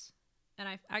note, and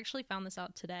I actually found this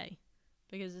out today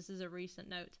because this is a recent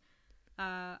note.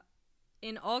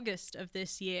 In August of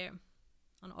this year,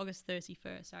 on August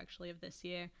 31st, actually, of this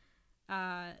year,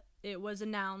 it was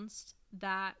announced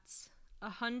that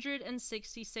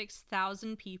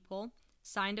 166,000 people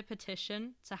signed a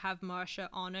petition to have Marsha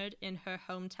honored in her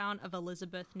hometown of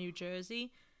Elizabeth, New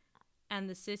Jersey, and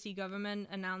the city government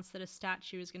announced that a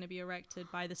statue is going to be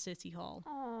erected by the city hall.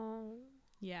 Oh.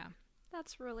 Yeah.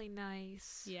 That's really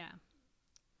nice. Yeah.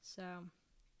 So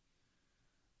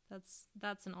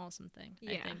that's an awesome thing.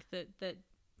 Yeah. I think that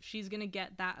she's going to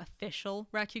get that official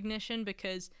recognition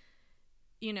because,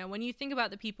 you know, when you think about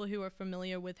the people who are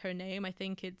familiar with her name, I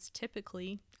think it's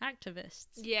typically activists.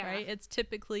 Yeah. Right? It's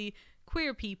typically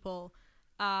queer people.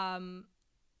 And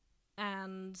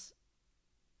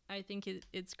I think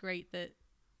it's great that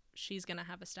she's going to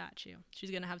have a statue.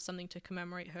 She's going to have something to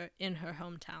commemorate her in her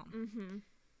hometown. Mm-hmm.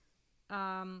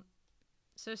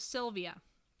 So Sylvia.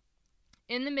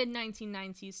 In the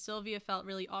mid-1990s, Sylvia felt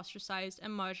really ostracized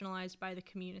and marginalized by the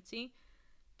community.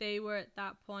 They were at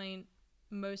that point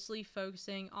mostly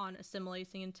focusing on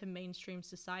assimilating into mainstream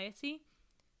society.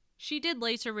 She did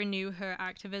later renew her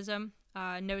activism.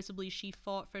 Notably, she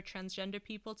fought for transgender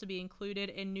people to be included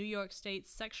in New York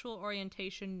State's Sexual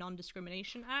Orientation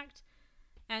Non-Discrimination Act,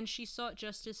 and she sought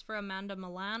justice for Amanda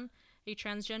Milan, a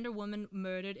transgender woman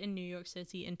murdered in New York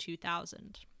City in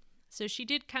 2000. So she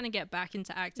did kind of get back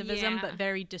into activism, but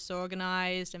very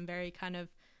disorganized and very kind of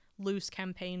loose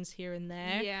campaigns here and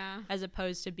there. Yeah. As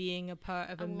opposed to being a part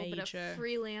of a major... bit of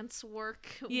freelance work,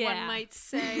 one might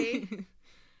say.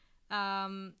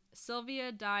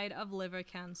 Sylvia died of liver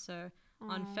cancer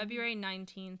on February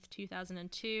 19th,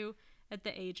 2002, at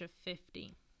the age of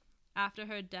 50. After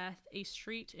her death, a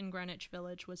street in Greenwich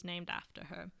Village was named after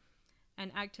her.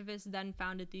 An activist then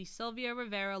founded the Sylvia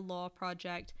Rivera Law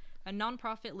Project, a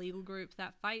non-profit legal group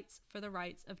that fights for the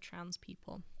rights of trans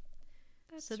people.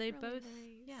 So they really both,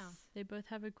 nice. they both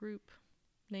have a group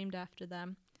named after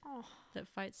them that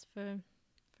fights for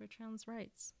trans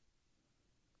rights.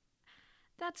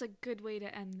 That's a good way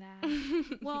to end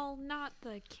that. Well, not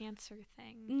the cancer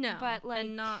thing. No, but like,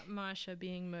 and not Marsha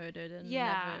being murdered and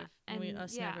never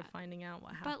finding out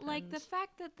what happened. But like the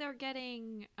fact that they're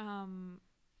getting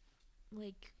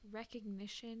like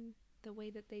recognition the way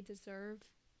that they deserve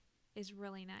is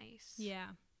really nice. Yeah.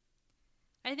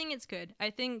 I think it's good.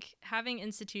 I think having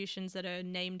institutions that are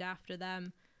named after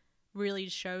them really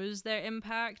shows their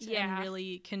impact and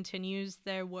really continues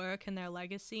their work and their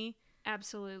legacy.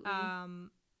 Absolutely. And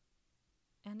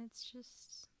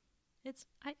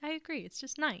I agree. It's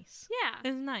just nice. Yeah.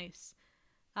 It's nice.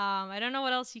 I don't know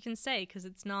what else you can say because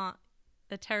it's not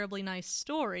a terribly nice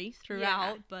story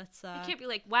throughout, but you can't be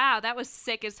like, wow, that was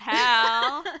sick as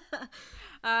hell.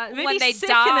 Maybe when they sick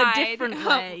died. in a different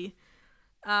way.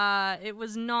 It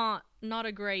was not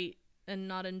a great and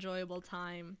not enjoyable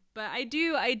time. But I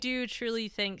do truly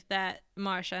think that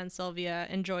Marsha and Sylvia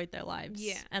enjoyed their lives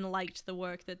and liked the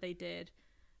work that they did.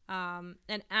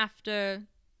 And after,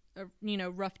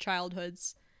 rough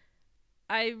childhoods,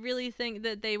 I really think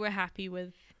that they were happy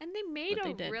with and they made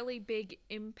a really big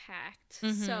impact.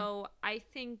 Mm-hmm. So I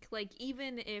think, like,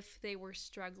 even if they were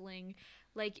struggling,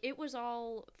 like, it was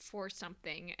all for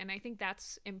something. And I think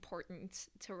that's important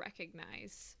to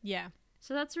recognize. Yeah.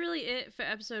 So that's really it for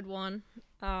episode 1.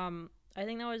 I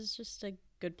think that was just a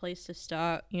good place to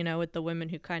start, with the women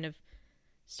who kind of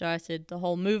started the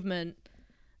whole movement.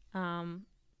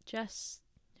 Jess,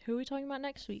 who are we talking about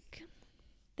next week?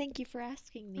 Thank you for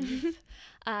asking me.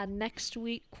 Next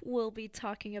week, we'll be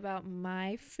talking about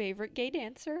my favorite gay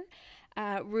dancer,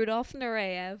 Rudolf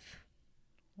Nureyev.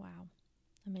 Wow.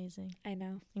 Amazing. I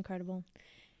know. Incredible.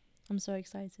 I'm so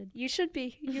excited. You should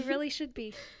be. You really should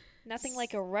be. Nothing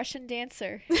like a Russian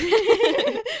dancer.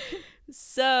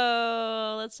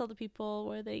 So let's tell the people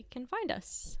where they can find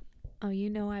us. Oh,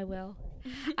 you know I will.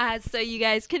 So you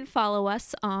guys can follow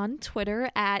us on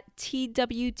Twitter at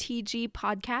TWTG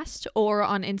Podcast or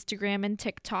on Instagram and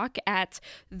TikTok at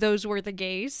Those Were the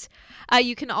Gays.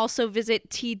 You can also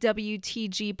visit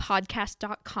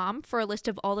twtgpodcast.com for a list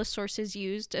of all the sources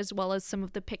used as well as some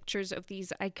of the pictures of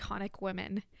these iconic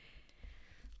women.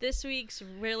 This week's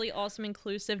really awesome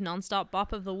inclusive nonstop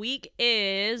bop of the week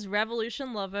is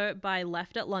Revolution Lover by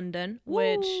Left at London,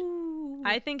 which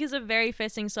I think is a very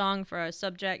fitting song for our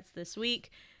subject this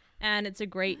week, and it's a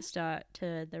great start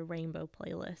to the Rainbow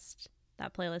playlist.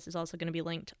 That playlist is also going to be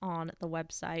linked on the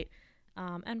website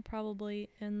and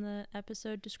probably in the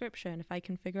episode description if I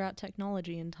can figure out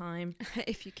technology in time.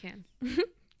 If you can.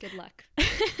 Good luck.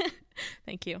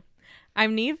 Thank you.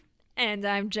 I'm Neve. And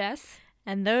I'm Jess.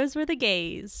 And those were the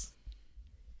gays.